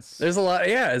lines. There's a lot.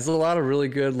 Yeah, there's a lot of really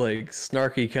good, like,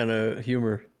 snarky kind of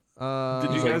humor.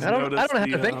 Did you guys I don't notice know how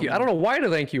to the, thank you. I don't know why to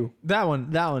thank you. That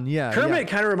one, yeah. Kermit yeah.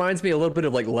 kind of reminds me a little bit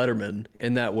of like Letterman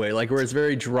in that way, like where it's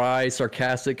very dry,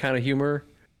 sarcastic kind of humor.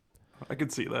 I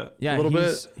could see that. Yeah,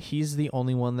 little he's the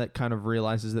only one that kind of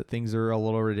realizes that things are a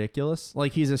little ridiculous.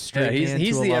 Like he's a straight Yeah, man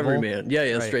he's to a the level, everyman. Yeah,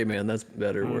 Right. straight man. That's a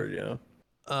better word.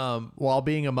 Yeah. while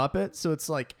being a Muppet. So it's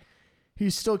like he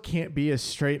still can't be a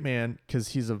straight man because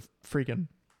he's a freaking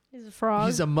He's a frog.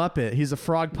 he's a Muppet. He's a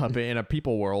frog puppet in a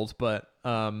people world. But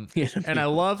and I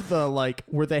love the like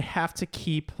where they have to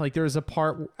keep like there's a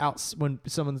part out when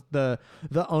someone the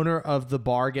owner of the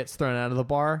bar gets thrown out of the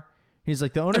bar. He's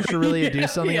like, the owner should really do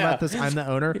something about this. I'm the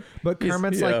owner. But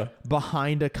Kermit's like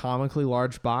behind a comically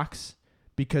large box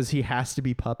because he has to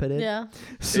be puppeted. Yeah.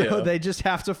 So they just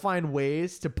have to find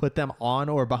ways to put them on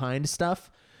or behind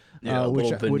stuff. Yeah, which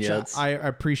little vignettes. I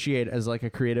appreciate as like a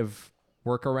creative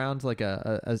workaround, like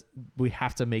a we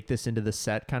have to make this into the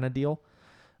set kind of deal.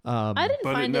 I didn't But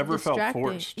it find never it felt distracting.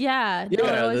 forced. Yeah. No, it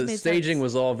Yeah, always the made staging sense.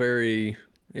 was all very,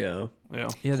 Yeah. Yeah,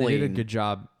 they did a Clean. good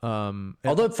job.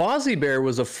 Although Fozzie Bear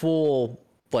was a full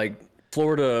like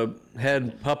Florida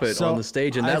head puppet So on the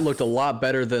stage, and that I've- looked a lot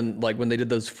better than like when they did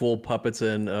those full puppets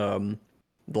in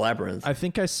Labyrinth. I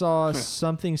think I saw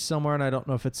something somewhere, and I don't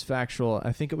know if it's factual.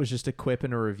 I think it was just a quip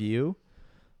in a review.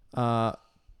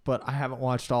 But I haven't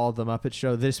watched all of the Muppet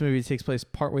Show. This movie takes place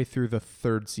partway through the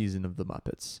third season of the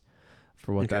Muppets,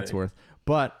 for what that's Okay. worth.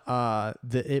 But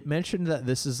it mentioned that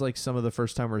this is like some of the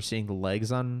first time we're seeing the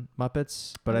legs on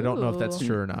Muppets, but I don't know if that's Ooh.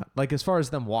 true or not. Like as far as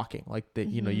them walking, like they,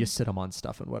 you know, you sit them on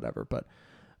stuff and whatever. But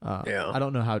Yeah. I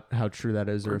don't know how true that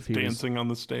is, or if he was, Dancing on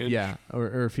the stage. yeah,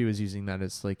 or if he was using that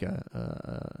as like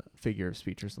a figure of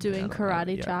speech or something. I Doing don't know.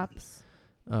 karate Yeah. chops.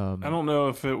 I don't know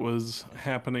if it was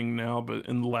happening now, but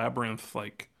in Labyrinth,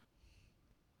 like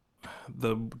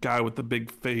the guy with the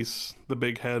big face, the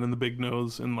big head, and the big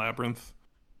nose in Labyrinth,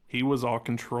 he was all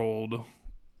controlled,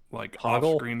 like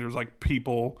Hoggle? off screen. There's like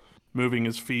people moving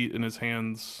his feet and his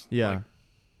hands, Yeah. like,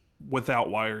 without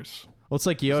wires. Well, it's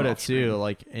like It's Yoda off too, screen,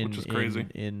 like in which is crazy.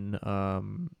 in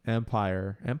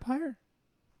Empire. I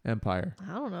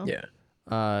don't know. Yeah.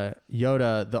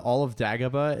 Yoda, all of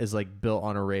Dagobah is like built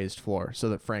on a raised floor so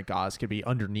that Frank Oz could be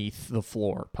underneath the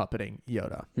floor puppeting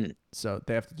Yoda. So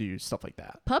they have to do stuff like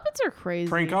that. Puppets are crazy.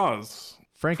 Frank Oz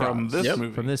Frank from Oz. this Yep.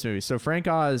 movie. From this movie. So Frank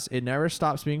Oz, it never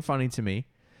stops being funny to me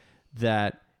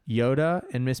that Yoda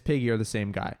and Miss Piggy are the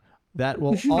same guy. That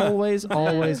will always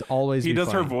He be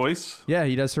does her funny. voice. Yeah,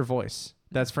 he does her voice.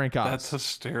 That's Frank Oz. That's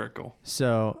hysterical.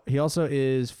 So he also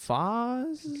is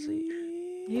Fozzie.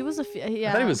 He was yeah.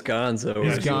 I thought he was Gonzo. or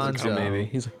He's something, Gonzo. Maybe.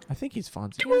 He's like, I think he's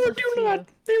Fonzie.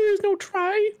 there is no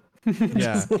try.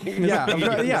 Yeah,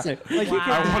 yeah. Like he could,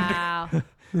 Wow.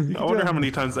 I wonder how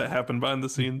many times that happened behind the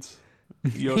scenes.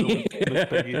 Yoda with Miss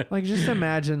Piggy. like just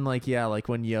imagine like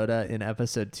when Yoda in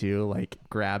episode 2 like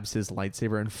grabs his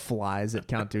lightsaber and flies at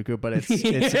Count Dooku, but it's Miss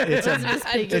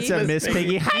Piggy. a Miss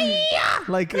Piggy. Hi-ya!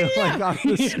 Like on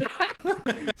this.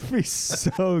 It'd be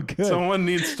so good. Someone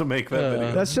needs to make that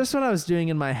video. That's just what I was doing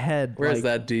in my head. Where's like,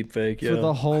 that deep fake? for Yeah.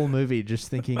 the whole movie? Just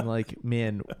thinking like,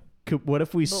 man, what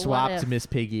if we But what swapped if? Miss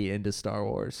Piggy into Star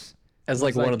Wars? As like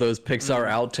It's one like- of those Pixar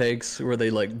outtakes where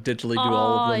they like digitally do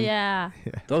all of Oh them. yeah,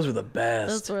 Those are the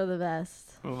best. those were the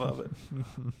best. I love it.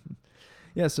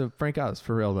 Yeah, so Frank Oz,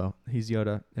 for real though. He's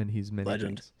Yoda and he's many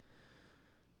Legend.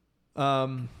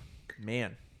 things.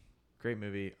 Man. Great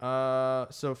movie.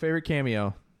 So favorite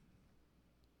cameo.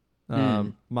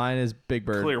 Mine is Big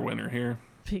Bird. Clear winner here.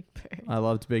 Big Bird. I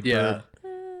loved Big Yeah.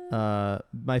 Bird.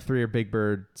 My three are Big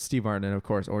Bird, Steve Martin, and of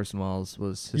course Orson Welles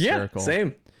was Yeah. hysterical.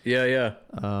 Same. Yeah. Yeah.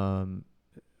 Orson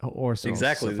Welles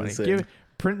Exactly was so the funny. same.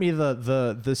 Print me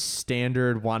the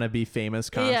standard wannabe famous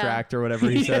contract or whatever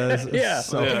he says. It's Yeah.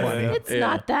 so Yeah, funny. yeah. It's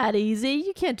not that easy.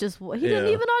 You can't just. He didn't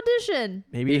Yeah. even audition.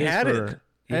 Maybe He it is had for- it.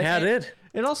 He had it.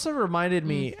 It also reminded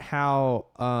me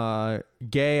how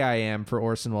gay I am for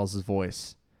Orson Welles'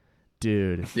 voice.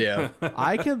 Dude, Yeah.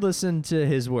 I could listen to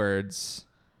his words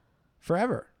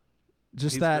forever.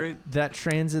 Just He's that great. that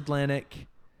transatlantic.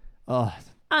 Oh,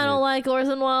 I don't like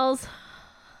Orson Welles.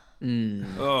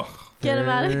 Ugh. Get him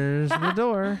out of here. There's the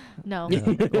door. No.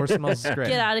 Orson Welles is great.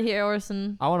 Get out of here,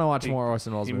 Orson. I want to watch more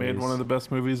Orson Welles He movies. made one of the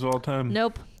best movies of all time.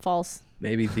 Nope. False.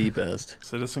 Maybe the best.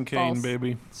 Citizen Kane, False.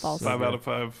 baby. False. 5 out of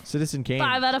 5. Citizen Kane.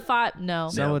 5 out of 5. No.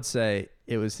 Some would say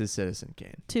it was his Citizen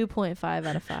Kane. 2.5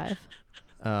 out of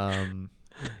 5.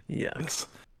 Yeah.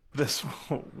 This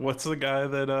what's the guy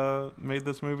that made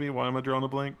this movie? Why am I drawing a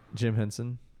blank? Jim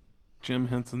Henson. Jim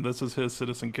Henson. This is his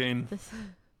Citizen Kane.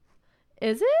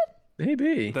 Is it?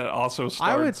 Maybe. That also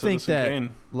starred I would think Citizen that Kane.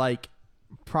 like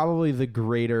probably the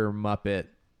greater Muppets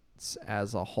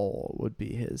as a whole would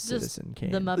be his Citizen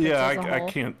Kane. The Muppets Yeah, as a I whole.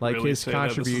 can't Like really his say that.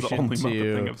 This is the contribution only Muppet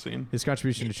to- thing I've seen. His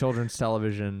contribution to children's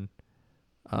television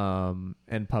and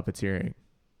puppeteering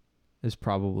is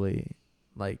probably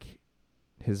like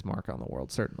his mark on the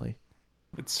world, certainly.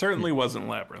 It certainly wasn't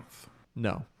Labyrinth.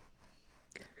 No.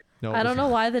 No. I don't know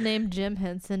why the name Jim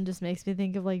Henson just makes me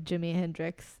think of like Jimi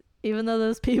Hendrix. Even though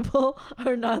those people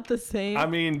are not the same. I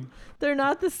mean, They're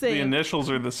not the the same. initials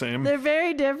are the same. They're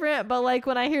very different, but like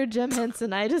when I hear Jim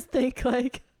Henson, I just think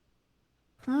like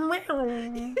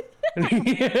Is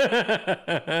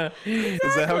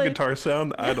that how guitars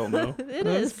sound? I don't know. it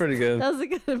That's is. pretty good. That was a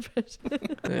good impression.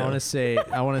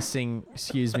 I want to sing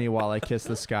 "Excuse Me While I Kiss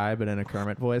the Sky," but in a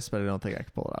Kermit voice, but I don't think I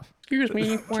can pull it off. Excuse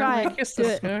me. Try it. Do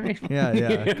it.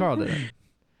 Yeah, Carl did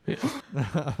it.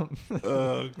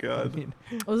 Oh God.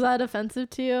 Was that offensive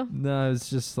to you? No, it's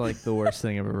just like the worst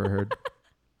thing I've ever heard.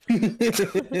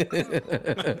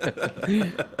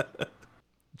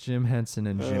 Jim Henson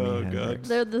and Jimi Oh, God. Hendrix.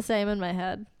 They're the same in my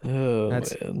head. Oh,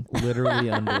 That's man. literally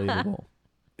unbelievable.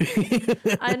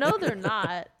 I know they're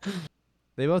not.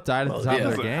 They both died at the Well, top yeah. of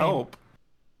Doesn't their game. help.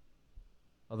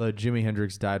 Although Jimi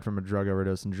Hendrix died from a drug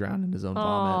overdose and drowned in his own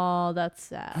vomit. Oh, that's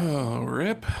sad. Oh,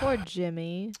 rip. Poor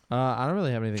Jimmy. I don't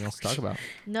really have anything else to talk about.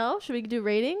 No? Should we do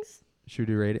ratings? Should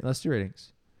we do rating? Let's do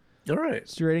ratings. All right.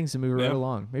 Let's do ratings and move right Yeah.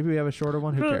 along. Maybe we have a shorter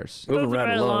one. Who cares? Moving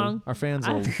right along. Our fans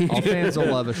will. All fans will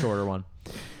love a shorter one.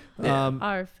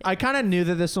 Our I kind of knew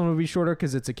that this one would be shorter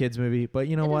because it's a kids movie, but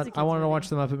you know It is a what? kids I wanted to movie. watch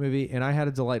the Muppet movie, and I had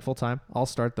a delightful time. I'll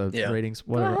start the Yeah. ratings.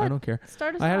 Whatever. I ahead. don't care.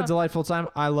 Start us I had a off. delightful time.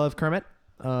 I love Kermit.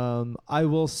 I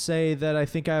will say that I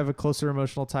think I have a closer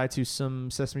emotional tie to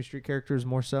some Sesame Street characters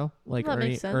more so, like That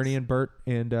makes sense. Ernie and Bert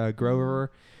and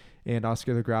Grover and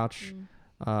Oscar the Grouch,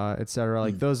 etc.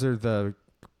 Like those are the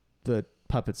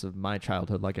puppets of my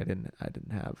childhood. Like I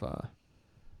didn't have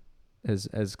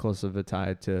as close of a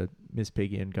tie to Miss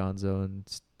Piggy and Gonzo and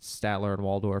Statler and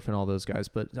Waldorf and all those guys,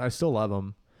 but I still love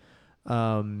them.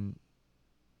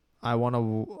 I want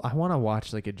to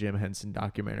watch like a Jim Henson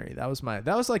documentary. That was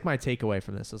like my takeaway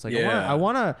from this. It's like Yeah. I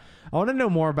want to know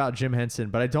more about Jim Henson,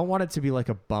 but I don't want it to be like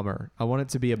a bummer. I want it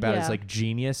to be about his Yeah. like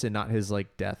genius and not his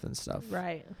like death and stuff.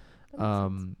 Right.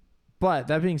 But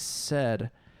that being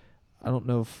said, I don't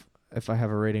know if I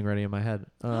have a rating ready in my head.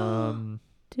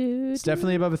 It's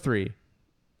definitely above a 3.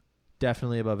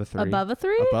 Definitely above a 3. Above a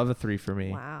 3? Above a 3 for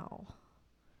me. Wow.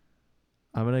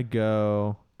 I'm gonna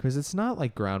go because it's not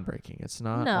like groundbreaking. It's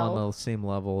not No. on the same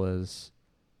level as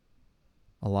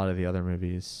a lot of the other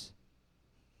movies.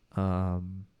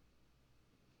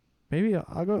 Maybe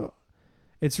I'll go.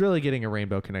 It's really getting a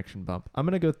Rainbow Connection bump. I'm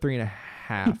gonna go 3.5.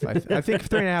 I think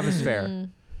 3.5 is fair.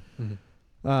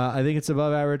 I think it's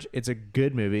above average. It's a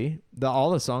good movie. All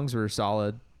the songs were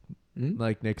solid,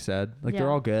 like Nick said. Like they're Yeah.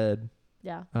 all good.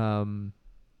 Yeah.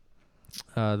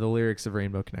 The lyrics of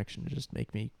Rainbow Connection just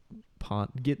make me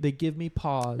they give me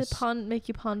pause. They make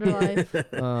you ponder life.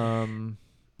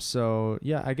 So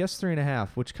yeah, I guess 3.5,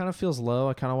 which kind of feels low.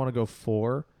 I kind of want to go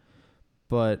 4,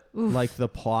 but like the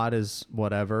plot is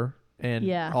whatever, and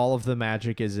Yeah. all of the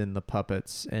magic is in the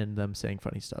puppets and them saying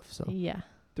funny stuff. So Yeah.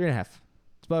 3.5.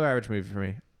 It's above average movie for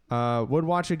me. Would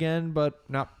watch again, but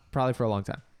not probably for a long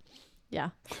time. Yeah.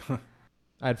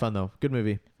 I had fun though. Good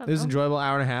movie. Fun It was though. enjoyable.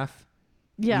 Hour and a half.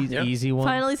 Yeah. Easy one.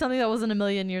 Finally something that wasn't a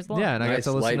million years long. Yeah, and I got Nice,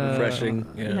 to listen light, to refreshing.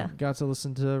 Yeah. Yeah. got to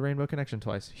listen to Rainbow Connection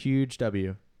twice. Huge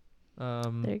W.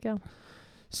 There you go.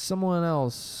 Someone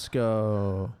else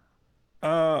go.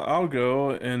 I'll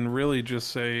go and really just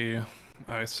say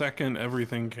I second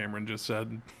everything Cameron just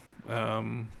said.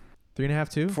 3.5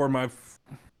 too. For my,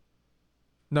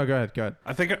 No, go ahead.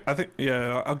 I think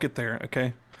yeah, I'll get there.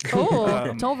 Okay.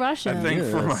 Oh, don't rush I him. think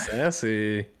for my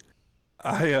sassy.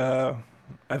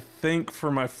 I think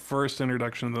for my first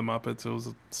introduction to the Muppets, it was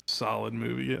a solid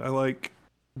movie. I like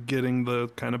getting the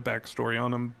kind of backstory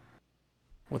on them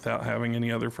without having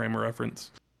any other frame of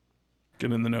reference.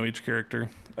 Getting to know each character.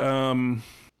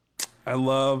 I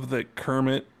love that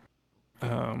Kermit,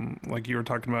 like you were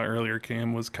talking about earlier,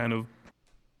 Cam, was kind of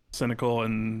cynical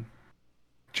and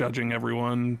judging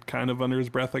everyone kind of under his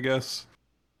breath, I guess.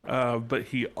 but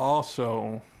he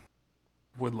also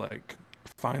would like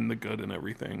find the good in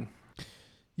everything.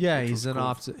 Yeah, Which he's was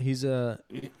an cool.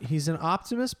 he's an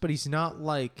optimist, but he's not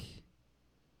like,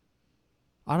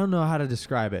 I don't know how to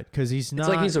describe it because he's not It's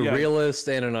like he's a yeah. realist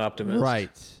and an optimist. right.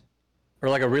 Or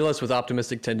like a realist with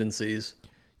optimistic tendencies.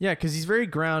 Yeah, because he's very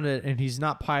grounded and he's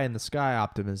not pie in the sky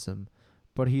optimism,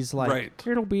 but he's like, Right.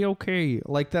 it'll be okay.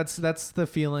 Like that's the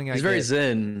feeling I He's get. very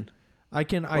zen.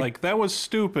 Like that was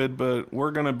stupid, but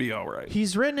we're gonna be all right.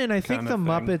 He's written, and I think the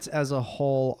kinda thing. Muppets as a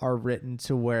whole are written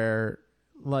to where,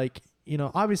 like, you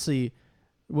know, obviously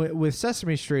with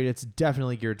Sesame Street, it's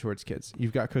definitely geared towards kids.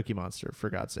 You've got Cookie Monster, for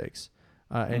God's sakes.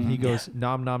 And he goes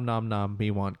nom nom nom nom.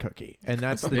 Me want cookie, and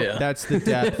that's the Yeah. that's the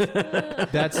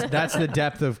depth. that's the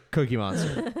depth of Cookie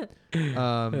Monster.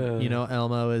 You know,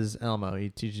 Elmo is Elmo. He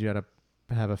teaches you how to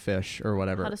have a fish or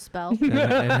whatever, How to spell. and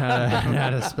how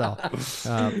to spell.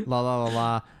 La la la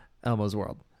la. Elmo's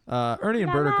World. Ernie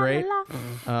and Bert are great.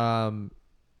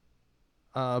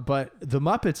 But the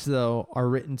Muppets though are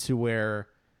written to where,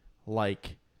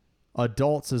 like,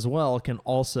 adults as well can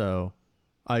also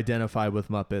identify with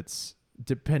Muppets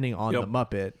depending on the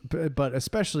Muppet, but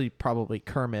especially probably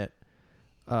Kermit,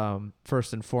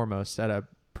 first and foremost, at a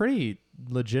pretty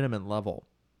legitimate level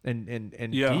and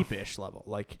deepish level.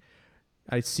 Like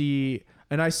I see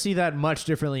that much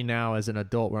differently now as an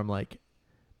adult, where I'm like,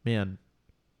 man,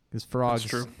 this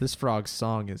frog's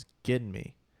song is getting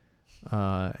me,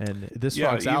 and this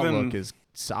frog's outlook is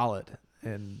solid,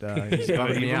 and he's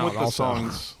bumming me even out with the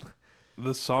also.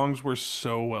 the songs were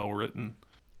so well written.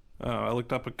 I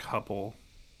looked up a couple,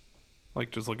 like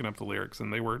just looking up the lyrics,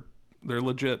 and they're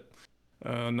legit,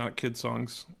 not kid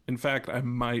songs. In fact, I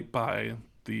might buy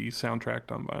the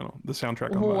soundtrack on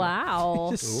vinyl.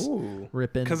 Wow. Ooh.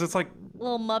 ripping because it's like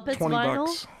Little Muppets 20 vinyl.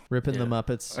 bucks. the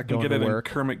Muppets. I can going get to it work.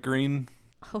 in Kermit Green.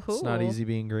 It's not easy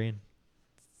being green.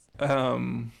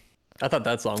 I thought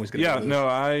that song was good. Yeah, no,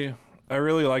 I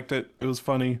really liked it. It was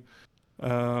funny.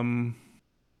 I'm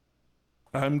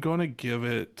gonna give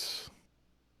it.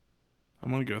 I'm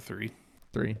gonna go 3.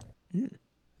 3. I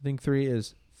think 3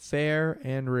 is fair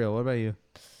and real. What about you?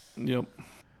 Yep.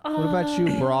 What about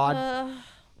you, Broad?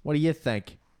 What do you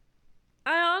think?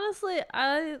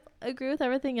 I agree with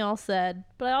everything y'all said,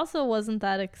 but I also wasn't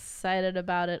that excited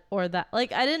about it, or that,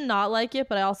 like, I did not like it,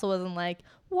 but I also wasn't like,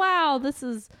 wow, this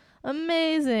is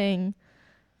amazing.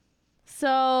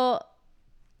 So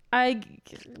I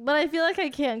feel like I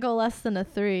can't go less than a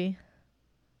 3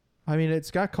 I mean, it's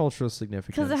got cultural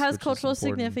significance. because it has which is cultural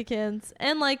important. significance,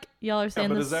 and like y'all are Yeah, saying,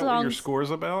 but the is that what your songs.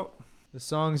 score's about? The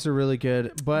songs are really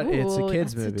good, but it's a Ooh,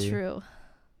 kids that's movie. True.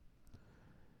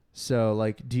 So,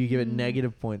 like, do you give it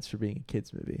negative points for being a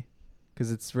kids movie?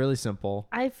 Because it's really simple.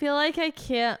 I feel like I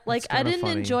can't. Like, I kinda didn't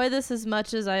funny. enjoy this as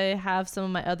much as I have some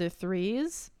of my other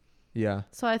 3s. Yeah.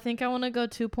 So I think I want to go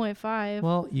 2.5.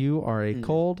 Well, you are a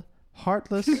cold,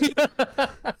 heartless.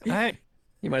 Hey,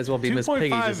 You might as well be Miss Piggy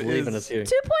 2.5 just leaving is- us here. 2.5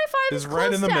 is is close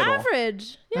right in the to middle.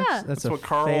 average. Yeah. That's what a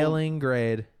Carl- failing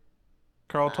grade.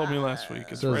 Carl told me last week.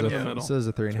 It's So right is in a, the middle. So is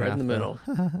a 3.5. Right in the middle.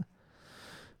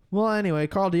 Well, anyway,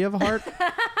 Carl, do you have a heart?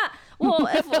 Well,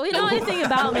 if we know anything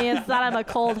about me, it's that I'm a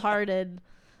cold-hearted.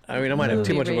 I mean, I might have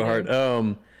too much of a heart.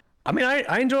 I mean,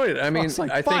 I enjoyed it. I mean, it's like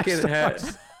I think 5 it had.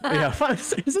 Yeah, 5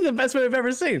 stars. This is the best movie I've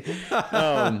ever seen.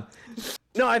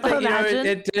 No, I think Imagine.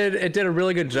 it did a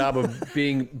really good job of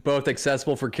being both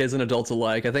accessible for kids and adults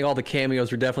alike. I think all the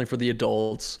cameos were definitely for the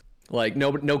adults. Like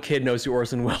no kid knows who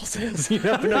Orson Welles is. You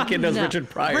know, no kid knows No. Richard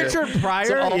Pryor. Richard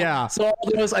Pryor? Yeah. So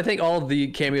all those, I think all of the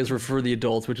cameos were for the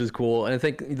adults, which is cool. And I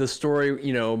think the story,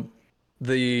 you know,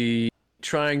 the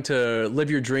trying to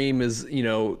live your dream is, you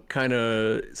know, kind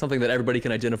of something that everybody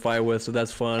can identify with. So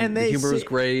that's fun. And the humor was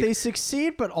great. They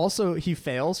succeed, but also he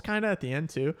fails kind of at the end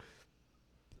too.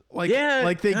 Like, Yeah,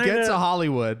 like they get kinda. to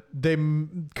Hollywood,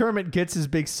 Kermit gets his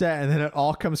big set, and then it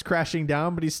all comes crashing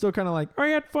down. But he's still kind of like, "I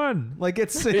had fun." Like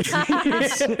it's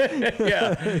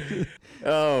Yeah.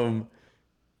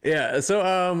 Yeah. So,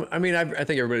 I mean, I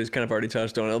think everybody's kind of already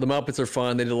touched on it. The Muppets are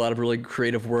fun. They did a lot of really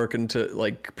creative work and to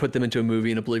like put them into a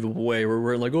movie in a believable way where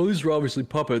we're like, oh, these are obviously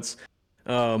puppets.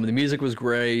 The music was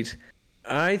great.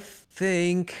 I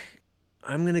think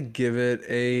I'm going to give it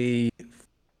a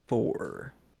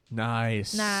 4.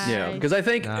 nice. Yeah, because I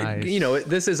think Nice. you know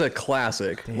this is a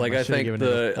classic. Damn, like I I should've think given it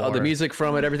a the 4. music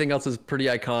from it, everything else is pretty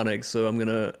iconic. So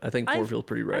I think 4 feels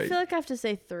pretty I right. feel like I have to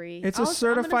say 3. It's a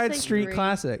certified street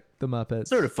classic. The Muppets.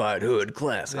 Certified hood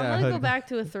classic. Yeah. I'm gonna go back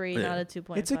to a 3, Yeah. not a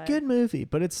 2.5. It's a good movie,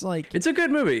 but it's like It's a good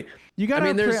movie. you got.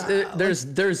 I mean,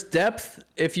 there's depth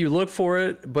if you look for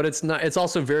it, but it's not. It's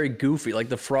also very goofy. Like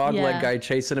the frog leg Yeah. guy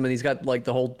chasing him, and he's got like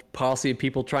the whole posse of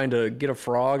people trying to get a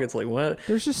frog. It's like what?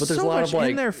 There's just but there's so a lot much of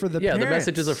like in there for the the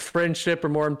messages of parents. friendship are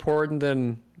more important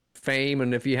than fame,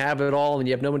 and if you have it all and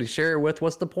you have nobody to share it with,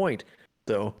 what's the point?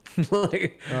 So,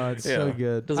 like, It's so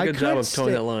good. Does a I good job could of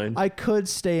towing that line. I could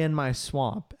stay in my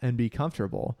swamp and be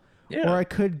comfortable, Yeah. or I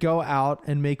could go out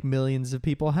and make millions of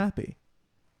people happy.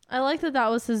 I like that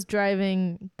was his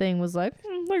driving thing. Was like,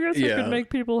 I guess I Yeah. could make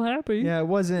people happy. Yeah, it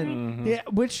wasn't. Yeah,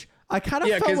 which I kind of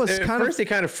Yeah, felt because was at kind first he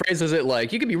kind of phrases it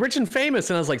like you could be rich and famous,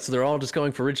 and I was like, so they're all just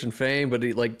going for rich and fame, but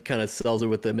he like kind of sells it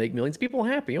with the make millions of people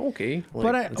happy. Okay, like,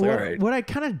 But it's all right. what I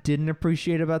kind of didn't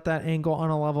appreciate about that angle on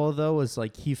a level though was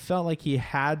like he felt like he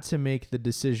had to make the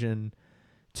decision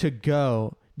to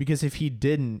go because if he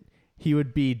didn't, he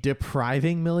would be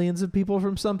depriving millions of people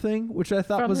from something, which I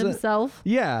thought From was himself.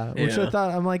 which I Yeah.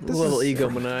 thought I'm like this a little is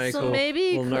egomaniacal. So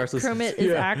maybe little narcissist. Kermit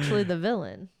is actually the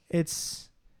villain. it's.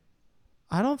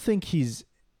 I don't think he's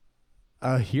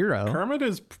a hero.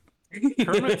 Kermit's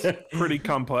pretty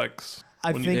complex.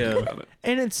 I when think, you think about it.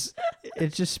 and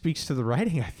it just speaks to the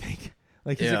writing. I think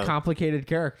like he's a Yeah. complicated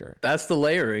character. That's the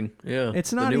layering. Yeah,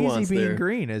 It's the not nuance easy being there.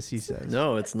 green, as he says.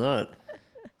 No, it's not.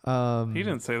 He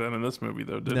didn't say that in this movie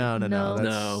though, did No. No. No.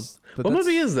 That's, but What that's-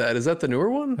 movie is that? Is that the newer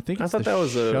one? I think I it's thought the that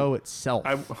was a. show itself,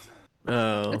 he?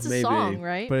 Oh, It's a maybe. song,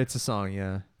 right? but it's a song.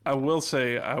 Yeah. I will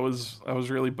say I was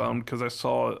really bummed because I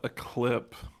saw a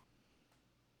clip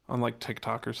on like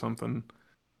TikTok or something,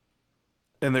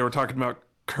 and they were talking about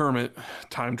Kermit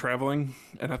time traveling,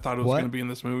 and I thought it was What? going to be in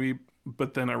this movie,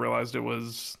 but then I realized it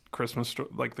was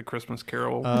like the Christmas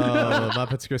Carol.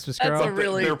 Muppets Christmas Carol. That's a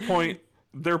really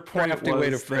their point crafty was way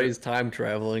to that phrase time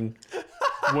traveling.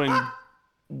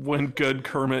 when good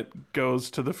Kermit goes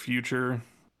to the future,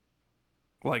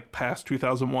 like past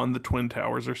 2001, the Twin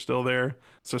Towers are still there.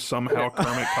 So somehow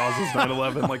Kermit causes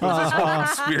 9/11. Like it was this whole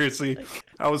conspiracy.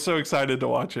 I was so excited to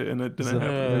watch it, and it didn't happen.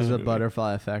 in There's this a movie.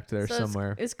 butterfly effect there So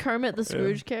somewhere. Is Kermit the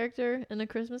Scrooge character in A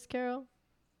Christmas Carol?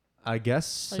 I guess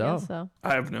so. I guess so.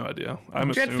 I have no idea.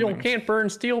 I'm Jet fuel assuming. can't burn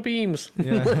steel beams.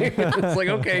 Yeah. It's like,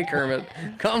 okay, Kermit,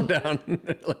 calm down.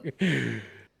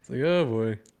 It's like, oh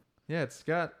boy. Yeah, it's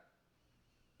got.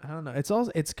 I don't know.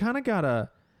 It's kind of got a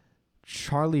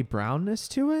Charlie Brownness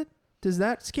to it. Does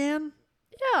that scan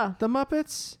Yeah. the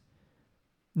Muppets?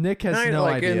 Nick has Kind no of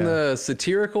like idea. in the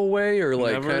satirical way, or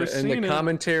like Never kind of in seen the it.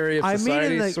 commentary of I mean,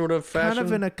 society in the sort of fashion. kind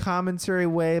of in a commentary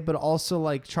way, but also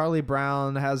like Charlie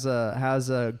Brown has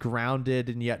a grounded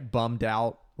and yet bummed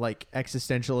out like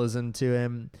existentialism to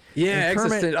him. yeah, and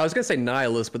Kermit- I was gonna say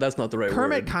nihilist, but that's not the right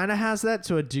Kermit word. kind of has that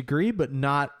to a degree, but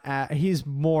not. He's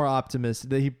more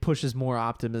optimistic. He pushes more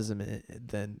optimism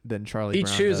than Charlie. He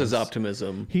Brown chooses does.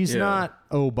 optimism. He's Yeah. not.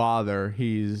 Oh bother.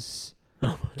 He's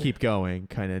keep going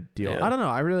kind of deal. Yeah. I don't know.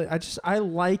 I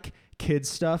like kid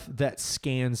stuff that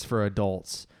scans for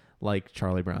adults like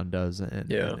Charlie Brown does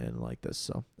and like this.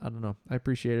 So I don't know. I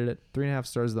appreciated it. 3.5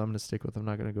 stars though. I'm gonna stick with. I'm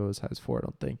not gonna go as high as 4. I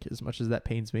don't think, as much as that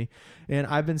pains me. And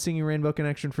I've been singing Rainbow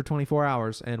Connection for 24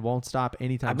 hours and won't stop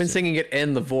anytime. I've been soon. singing it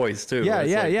in the voice too. Yeah,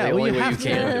 It's yeah, like yeah. The Well, only you way have you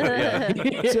can do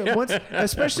it. Yeah.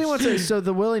 So so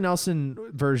the Willie Nelson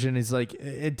version is like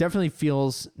it definitely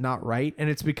feels not right, and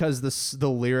it's because the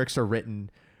lyrics are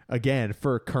written again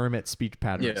for Kermit's speech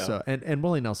pattern. Yeah. So and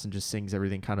Willie Nelson just sings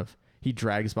everything kind of. He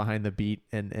drags behind the beat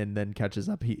and then catches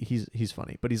up. He's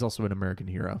funny, but he's also an American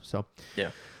hero. So Yeah.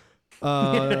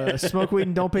 Smoke weed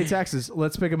and don't pay taxes.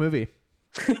 Let's pick a movie.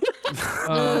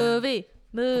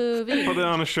 Movie. Put it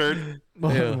on a shirt.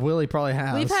 Well, Yeah. Willie probably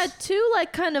has. We've had 2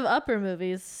 like kind of upper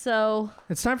movies, so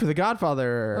It's time for The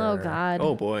Godfather. oh god.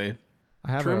 Oh boy.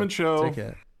 I have Truman a Show.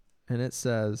 ticket, and it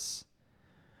says,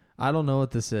 "I don't know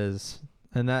what this is,"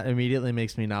 and that immediately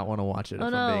makes me not want to watch it. Oh,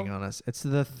 if no. I'm being honest, it's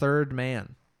The Third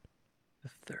Man. The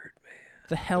third man.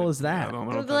 The hell is that? I don't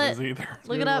know what Google that it. is either.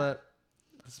 Look it up.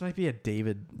 This might be a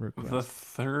David request. The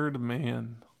Third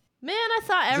Man. Man, I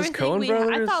thought this everything Coen I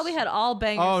Brothers? thought we had all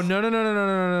bangers. Oh no no no no no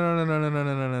no no no no no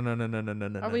no no no no no no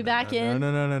no! Are we back in?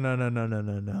 No no no no no no no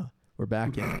no no. We're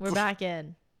back in. We're back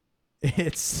in.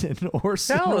 It's an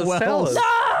Orson Tell us, Welles. tell us.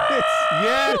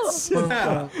 Yes.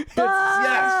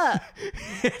 Ah!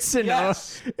 It's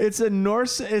an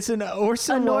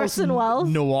Orson Orson Welles?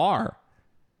 noir.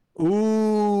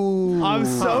 Ooh. I'm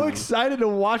so excited to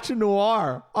watch a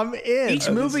noir. I'm in. Each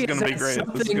movie gonna has be great. This is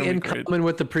something gonna be in great. common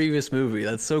with the previous movie.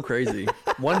 That's so crazy.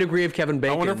 1 degree of Kevin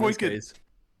Bacon wonder in if we this could- case.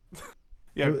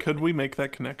 Yeah, could we make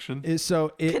that connection?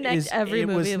 Connect every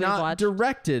movie was we've not watched.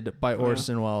 directed by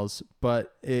Orson Welles,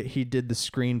 but he did the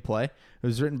screenplay. It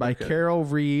was written by Carol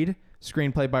Reed,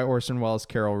 screenplay by Orson Welles,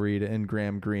 Carol Reed, and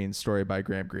Graham Greene, story by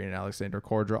Graham Greene and Alexander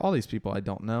Cordra. All these people I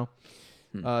don't know.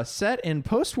 Set in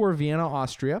post-war Vienna,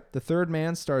 Austria, The Third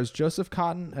Man stars Joseph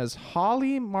Cotton as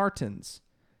Holly Martins.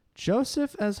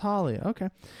 Joseph as Holly, okay.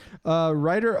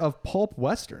 Writer of pulp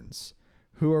westerns,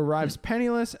 who arrives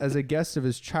penniless as a guest of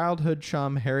his childhood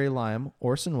chum Harry Lime,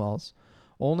 Orson Welles,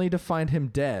 only to find him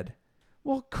dead.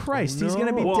 Well, Christ, he's going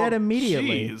to be dead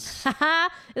immediately.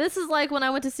 This is like when I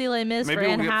went to see Les Mis for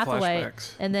Anne Hathaway,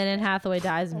 and then Anne Hathaway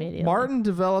dies immediately. Martin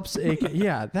develops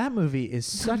yeah, that movie is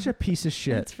such a piece of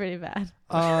shit. It's pretty bad.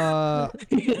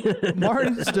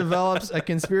 Martin develops a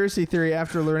conspiracy theory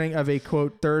after learning of a,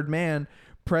 quote, third man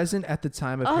present at the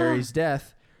time of Harry's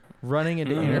death, running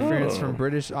into interference from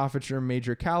British officer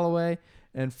Major Calloway,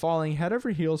 and falling head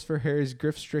over heels for Harry's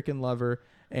grief-stricken lover,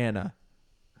 Anna.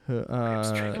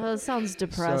 That sounds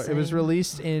depressing. So it was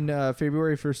released in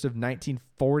February 1st of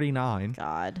 1949.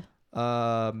 God.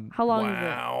 How long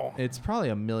Wow. It's probably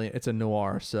a million. It's a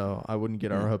noir, so I wouldn't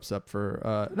get our hopes up for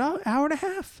hour and a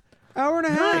half. Hour and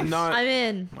a half. I'm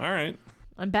in. All right.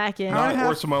 I'm back in. Not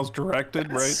Orson Welles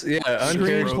directed, right? Yeah,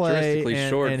 uncharacteristically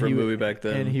short for a movie back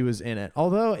then. And he was in it.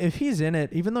 Although, if he's in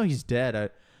it, even though he's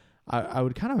dead, I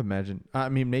would kind of imagine. I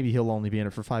mean, maybe he'll only be in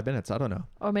it for 5 minutes. I don't know.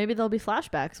 Or maybe there'll be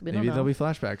flashbacks. We don't know. There'll be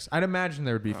flashbacks. I'd imagine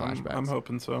there would be flashbacks. I'm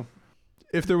hoping so.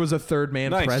 If there was a third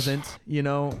man present, you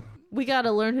know. We got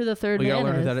to learn who the third man is. We got to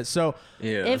learn who that is. So,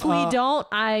 if we don't,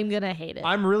 I'm going to hate it.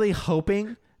 I'm really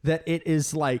hoping that it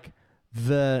is like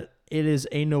it is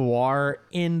a noir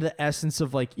in the essence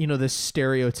of, like, you know, this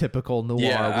stereotypical noir.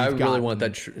 Yeah, I really really want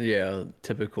that.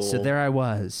 Typical. So there I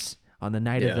was on the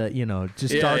night of the, you know,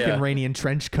 just dark and rainy and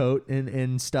trench coat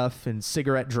and stuff and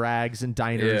cigarette drags and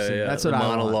diners. And that's what I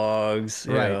want. Monologues.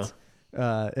 Right.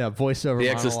 Voiceover. The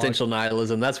existential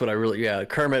nihilism. That's what I really. Yeah,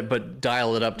 Kermit, but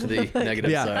dial it up to the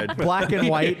negative side. Black and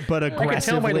white, but aggressively. I could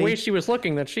tell by the way she was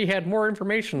looking that she had more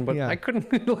information, but I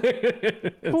couldn't.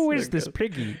 Who is this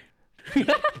piggy?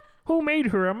 Who made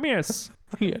her a miss?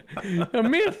 A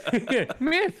myth.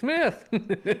 myth.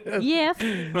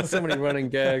 Yes. So many running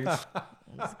gags.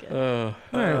 All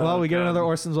right. Well, we get another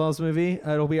Orson Welles movie.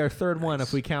 It'll be our third one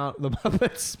if we count the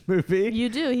Muppets movie. You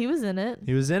do. He was in it.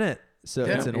 He was in it. So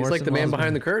it's an he's Orson like the man Welles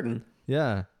behind movie. the curtain.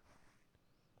 Yeah.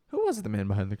 Who was the man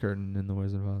behind the curtain in The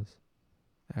Wizard of Oz?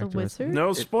 The wizard?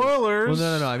 No spoilers.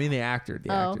 Well, no. I mean the actor.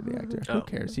 The actor. Who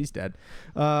cares? He's dead.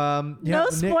 No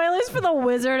spoilers for The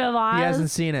Wizard of Oz. He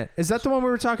hasn't seen it. Is that the one we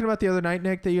were talking about the other night,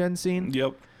 Nick, that you hadn't seen?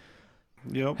 Yep.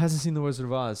 Hasn't seen The Wizard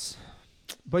of Oz.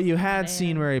 But you had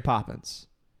seen Mary Poppins.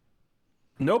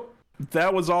 Nope.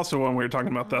 That was also one we were talking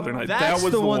about the other night. That's that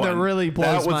was the one that really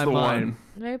blows my mind.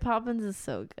 Mary Poppins is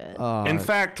so good. In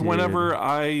fact, whenever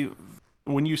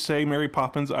when you say Mary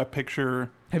Poppins, I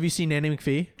picture. Have you seen Nanny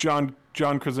McPhee?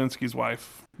 John Krasinski's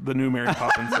wife, the new Mary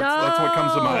Poppins. That's what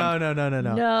comes to mind. No.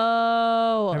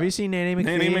 No. Have you seen Nanny McPhee?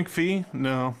 Nanny McPhee?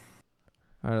 No.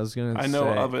 I was gonna. I know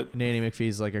of it. Nanny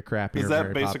McPhee's like a crappier. Is that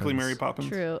Mary basically Poppins. Mary Poppins?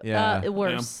 True. Yeah.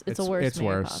 Worse. Yeah. It's a worse. It's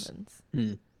Mary worse.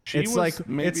 Poppins. It's like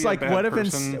what if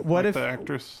the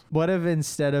actress? What if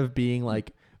instead of being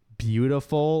like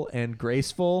beautiful and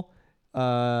graceful,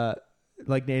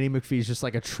 like Nanny McPhee's just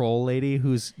like a troll lady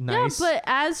who's nice. Yeah, but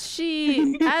as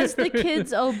the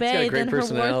kids obey, then her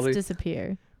warts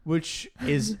disappear. Which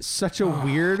is such a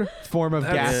weird form of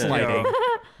gaslighting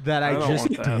that I just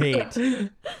hate.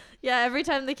 Yeah, every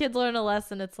time the kids learn a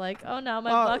lesson, it's like, oh, now my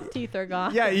buck teeth are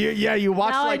gone. Yeah, you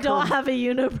watch now like I don't have a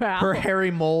unibrow. Her hairy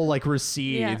mole like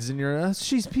recedes, and you're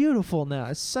she's beautiful now.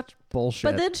 It's such bullshit.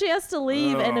 But then she has to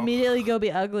leave and immediately go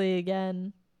be ugly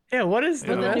again. Yeah, what is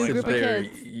the new group of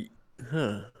kids?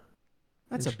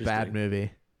 That's a bad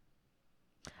movie.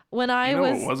 When I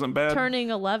was wasn't bad?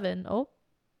 turning 11,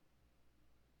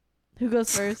 who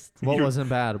goes first? What wasn't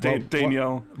bad?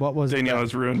 Danielle. What was Danielle bad?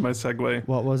 has ruined my segue.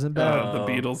 What wasn't bad? The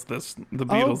Beatles. The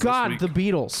Beatles. Oh God, this the week.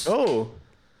 Beatles. Oh,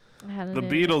 the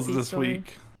Beatles this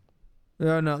week.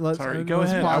 No, let's. Sorry, go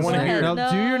let's ahead. pause I wanna there. hear it. No,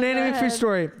 do your Nanny McPhee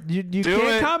story. You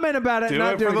can't comment about it. Do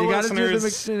not it do for it. the You got to do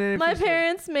listeners. the Nanny My McPhee story.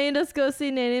 parents made us go see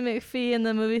Nanny McPhee in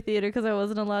the movie theater because I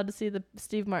wasn't allowed to see the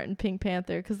Steve Martin Pink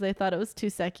Panther because they thought it was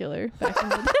too secular back in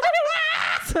the day.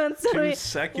 Too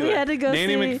secular. We had to go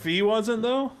Nanny see. McPhee wasn't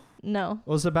though. No.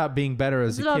 Well, it's about being better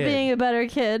as It's a about kid. being a better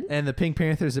kid. And the Pink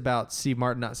Panther's about Steve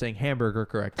Martin not saying hamburger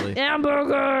correctly.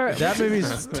 Hamburger. That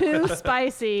movie's. Too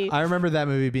spicy. I remember that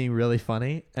movie being really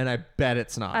funny, and I bet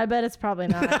it's not. I bet it's probably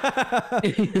not. All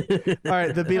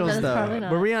right, the Beatles it's probably though.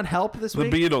 not. Were we on Help this The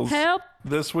week? Beatles. Help.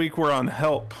 This week we're on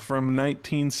Help from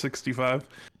 1965.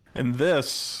 And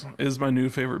this is my new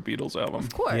favorite Beatles album.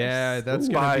 Of course. Yeah, that's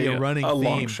going to be a running a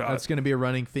long theme. shot. That's going to be a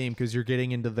running theme because you're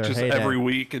getting into their Just heyday. every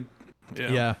week.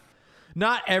 Yeah.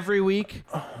 Not every week,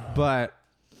 but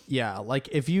yeah, like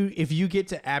if you get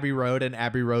to Abbey Road and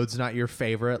Abbey Road's not your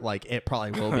favorite, like it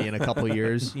probably will be in a couple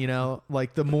years, you know?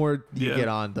 Like the more you get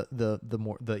on,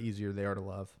 the easier they are to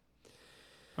love.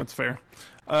 That's fair.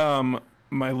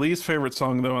 My least favorite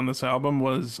song though on this album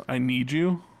was I Need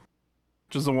You.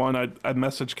 Which is the one I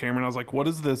messaged Cameron. I was like, what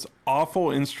is this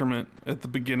awful instrument at the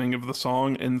beginning of the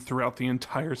song and throughout the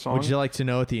entire song? Would you like to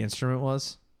know what the instrument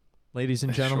was, ladies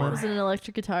and gentlemen? Was it an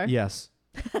electric guitar? Yes.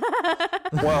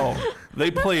 Well, they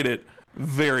played it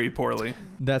very poorly.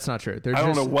 That's not true. I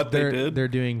don't know what they did. They're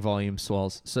doing volume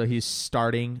swells. So he's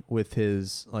starting with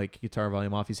his like guitar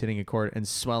volume off. He's hitting a chord and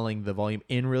swelling the volume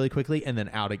in really quickly and then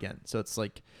out again. So it's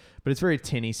like, but it's very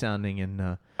tinny sounding.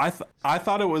 And I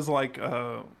thought it was like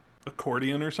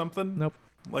accordion or something. Nope.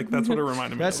 Like that's what it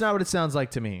reminded me. That's of. not what it sounds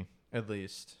like to me, at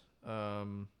least. I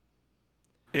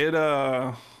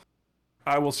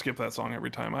will skip that song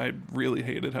every time. I really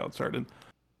hated how it started.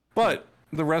 But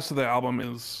the rest of the album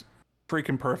is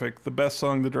freaking perfect. The best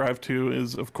song to drive to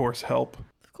is, of course, Help.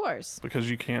 Of course. Because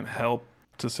you can't help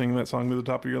to sing that song to the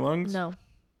top of your lungs. No.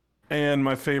 And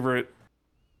my favorite,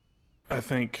 I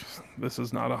think this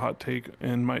is not a hot take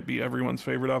and might be everyone's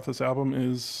favorite off this album,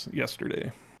 is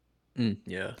Yesterday.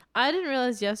 Yeah. I didn't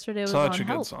realize Yesterday was Such on a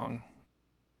Help. good song.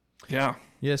 Yeah.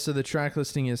 Yeah, so the track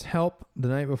listing is Help, The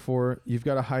Night Before, You've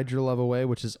Got to Hide Your Love Away,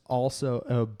 which is also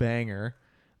a banger.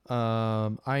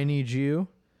 I Need You,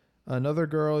 Another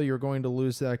Girl, You're Going to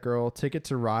Lose That Girl, Ticket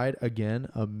to Ride, again,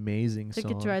 amazing song.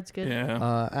 Ticket to Ride's good.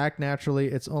 Yeah. Act Naturally,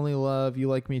 It's Only Love, You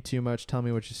Like Me Too Much, Tell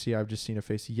Me What You See, I've Just Seen a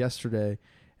Face Yesterday,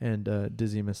 and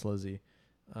Dizzy Miss Lizzy.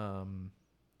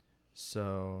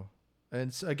 So,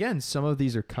 and again, some of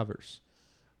these are covers.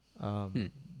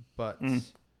 But...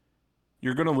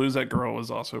 You're Gonna Lose That Girl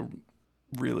is also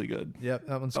really good. Yep,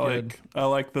 that one's good. I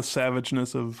like the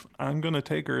savageness of I'm gonna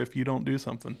take her if you don't do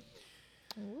something.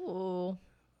 Ooh.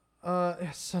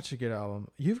 It's such a good album.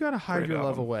 You've Got to Hide Great Your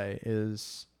Love album. Away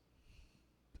is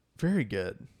very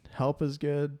good. Help is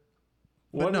good.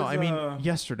 But What no, is, I mean,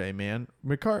 Yesterday, man.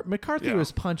 McCarthy Yeah.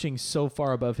 was punching so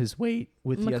far above his weight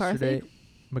with McCarthy? Yesterday.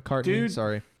 McCartney, Dude.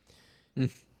 sorry.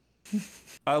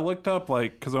 I looked up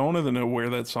because I wanted to know where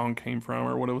that song came from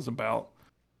or what it was about,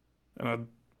 and I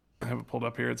have it pulled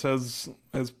up here. It says,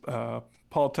 as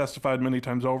Paul testified many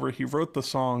times over, he wrote the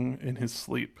song in his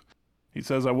sleep. He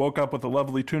says, I woke up with a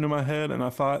lovely tune in my head, and I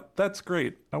thought, that's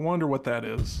great. I wonder what that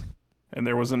is. And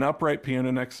there was an upright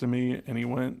piano next to me, and he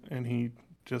went and he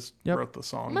just wrote the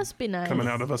song. Must be nice. Coming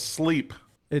out of a sleep.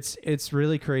 It's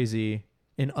really crazy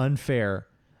and unfair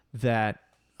that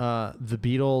the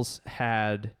Beatles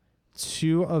had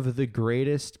two of the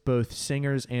greatest both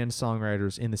singers and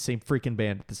songwriters in the same freaking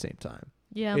band at the same time.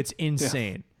 Yeah. It's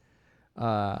insane.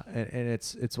 And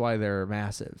it's why they're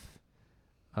massive.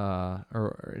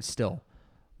 Or still,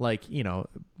 like, you know,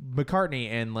 McCartney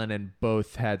and Lennon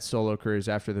both had solo careers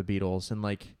after the Beatles, and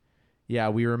like, yeah,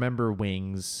 we remember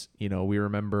Wings, you know, we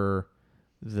remember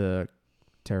the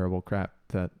terrible crap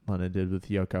that Lennon did with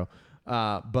Yoko,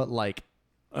 but like,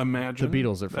 Imagine. the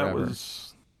Beatles are forever.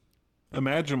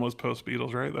 Imagine was post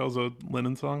Beatles, right? That was a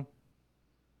Lennon song.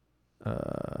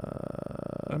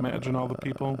 Imagine all the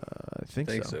people. I think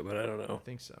so. but I don't know. I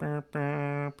think so.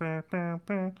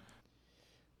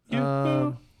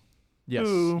 You. Yes,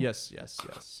 Ooh. yes.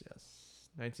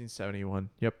 1971.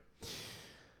 Yep.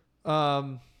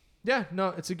 Yeah, no,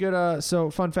 it's a good. So,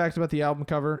 fun fact about the album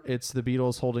cover: it's the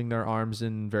Beatles holding their arms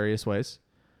in various ways.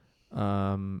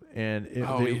 And they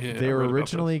I were read about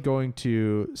originally going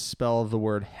to spell the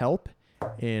word "help"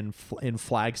 in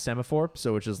flag semaphore,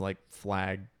 so which is like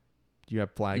flag. You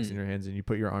have flags in your hands and you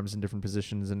put your arms in different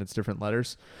positions and it's different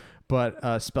letters.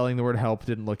 But spelling the word "help"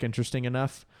 didn't look interesting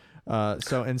enough.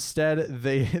 So instead,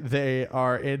 they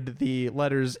are in the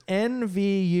letters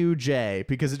NVUJ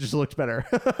because it just looked better.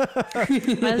 As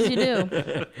you do.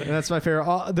 And that's my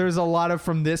favorite. There's a lot of,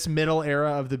 from this middle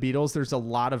era of the Beatles, there's a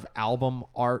lot of album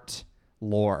art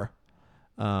lore,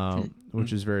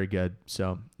 which is very good.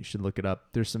 So you should look it up.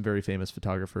 There's some very famous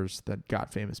photographers that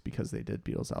got famous because they did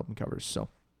Beatles album covers. So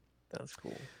That's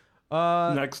cool.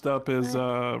 Next up is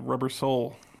Rubber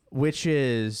Soul. which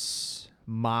is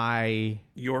my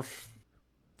Your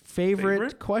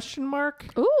favorite question mark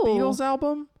Ooh. Beatles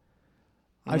album.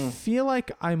 I feel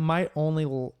like I might only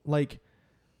like,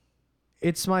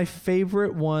 it's my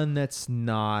favorite one that's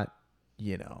not,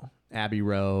 you know, Abbey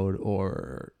Road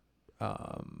or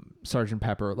Sgt.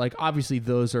 Pepper. Like, obviously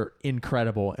those are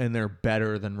incredible and they're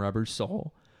better than Rubber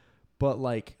Soul, but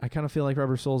like I kind of feel like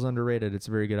Rubber Soul's underrated. It's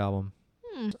a very good album.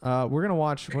 We're gonna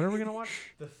watch. What are we gonna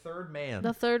watch? The Third Man.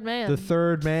 The Third Man. The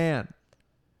Third Man.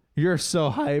 You're so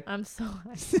hyped. I'm so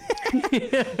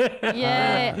hyped.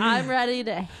 Yay! I'm ready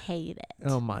to hate it.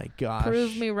 Oh my gosh.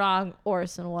 Prove me wrong,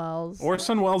 Orson Welles.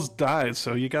 Orson Welles died,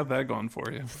 so you got that going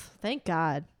for you. Thank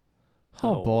God.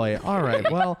 Oh boy. All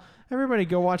right. Well, everybody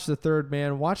go watch The Third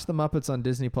Man. Watch The Muppets on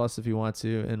Disney Plus if you want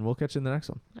to, and we'll catch you in the next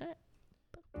one. All right.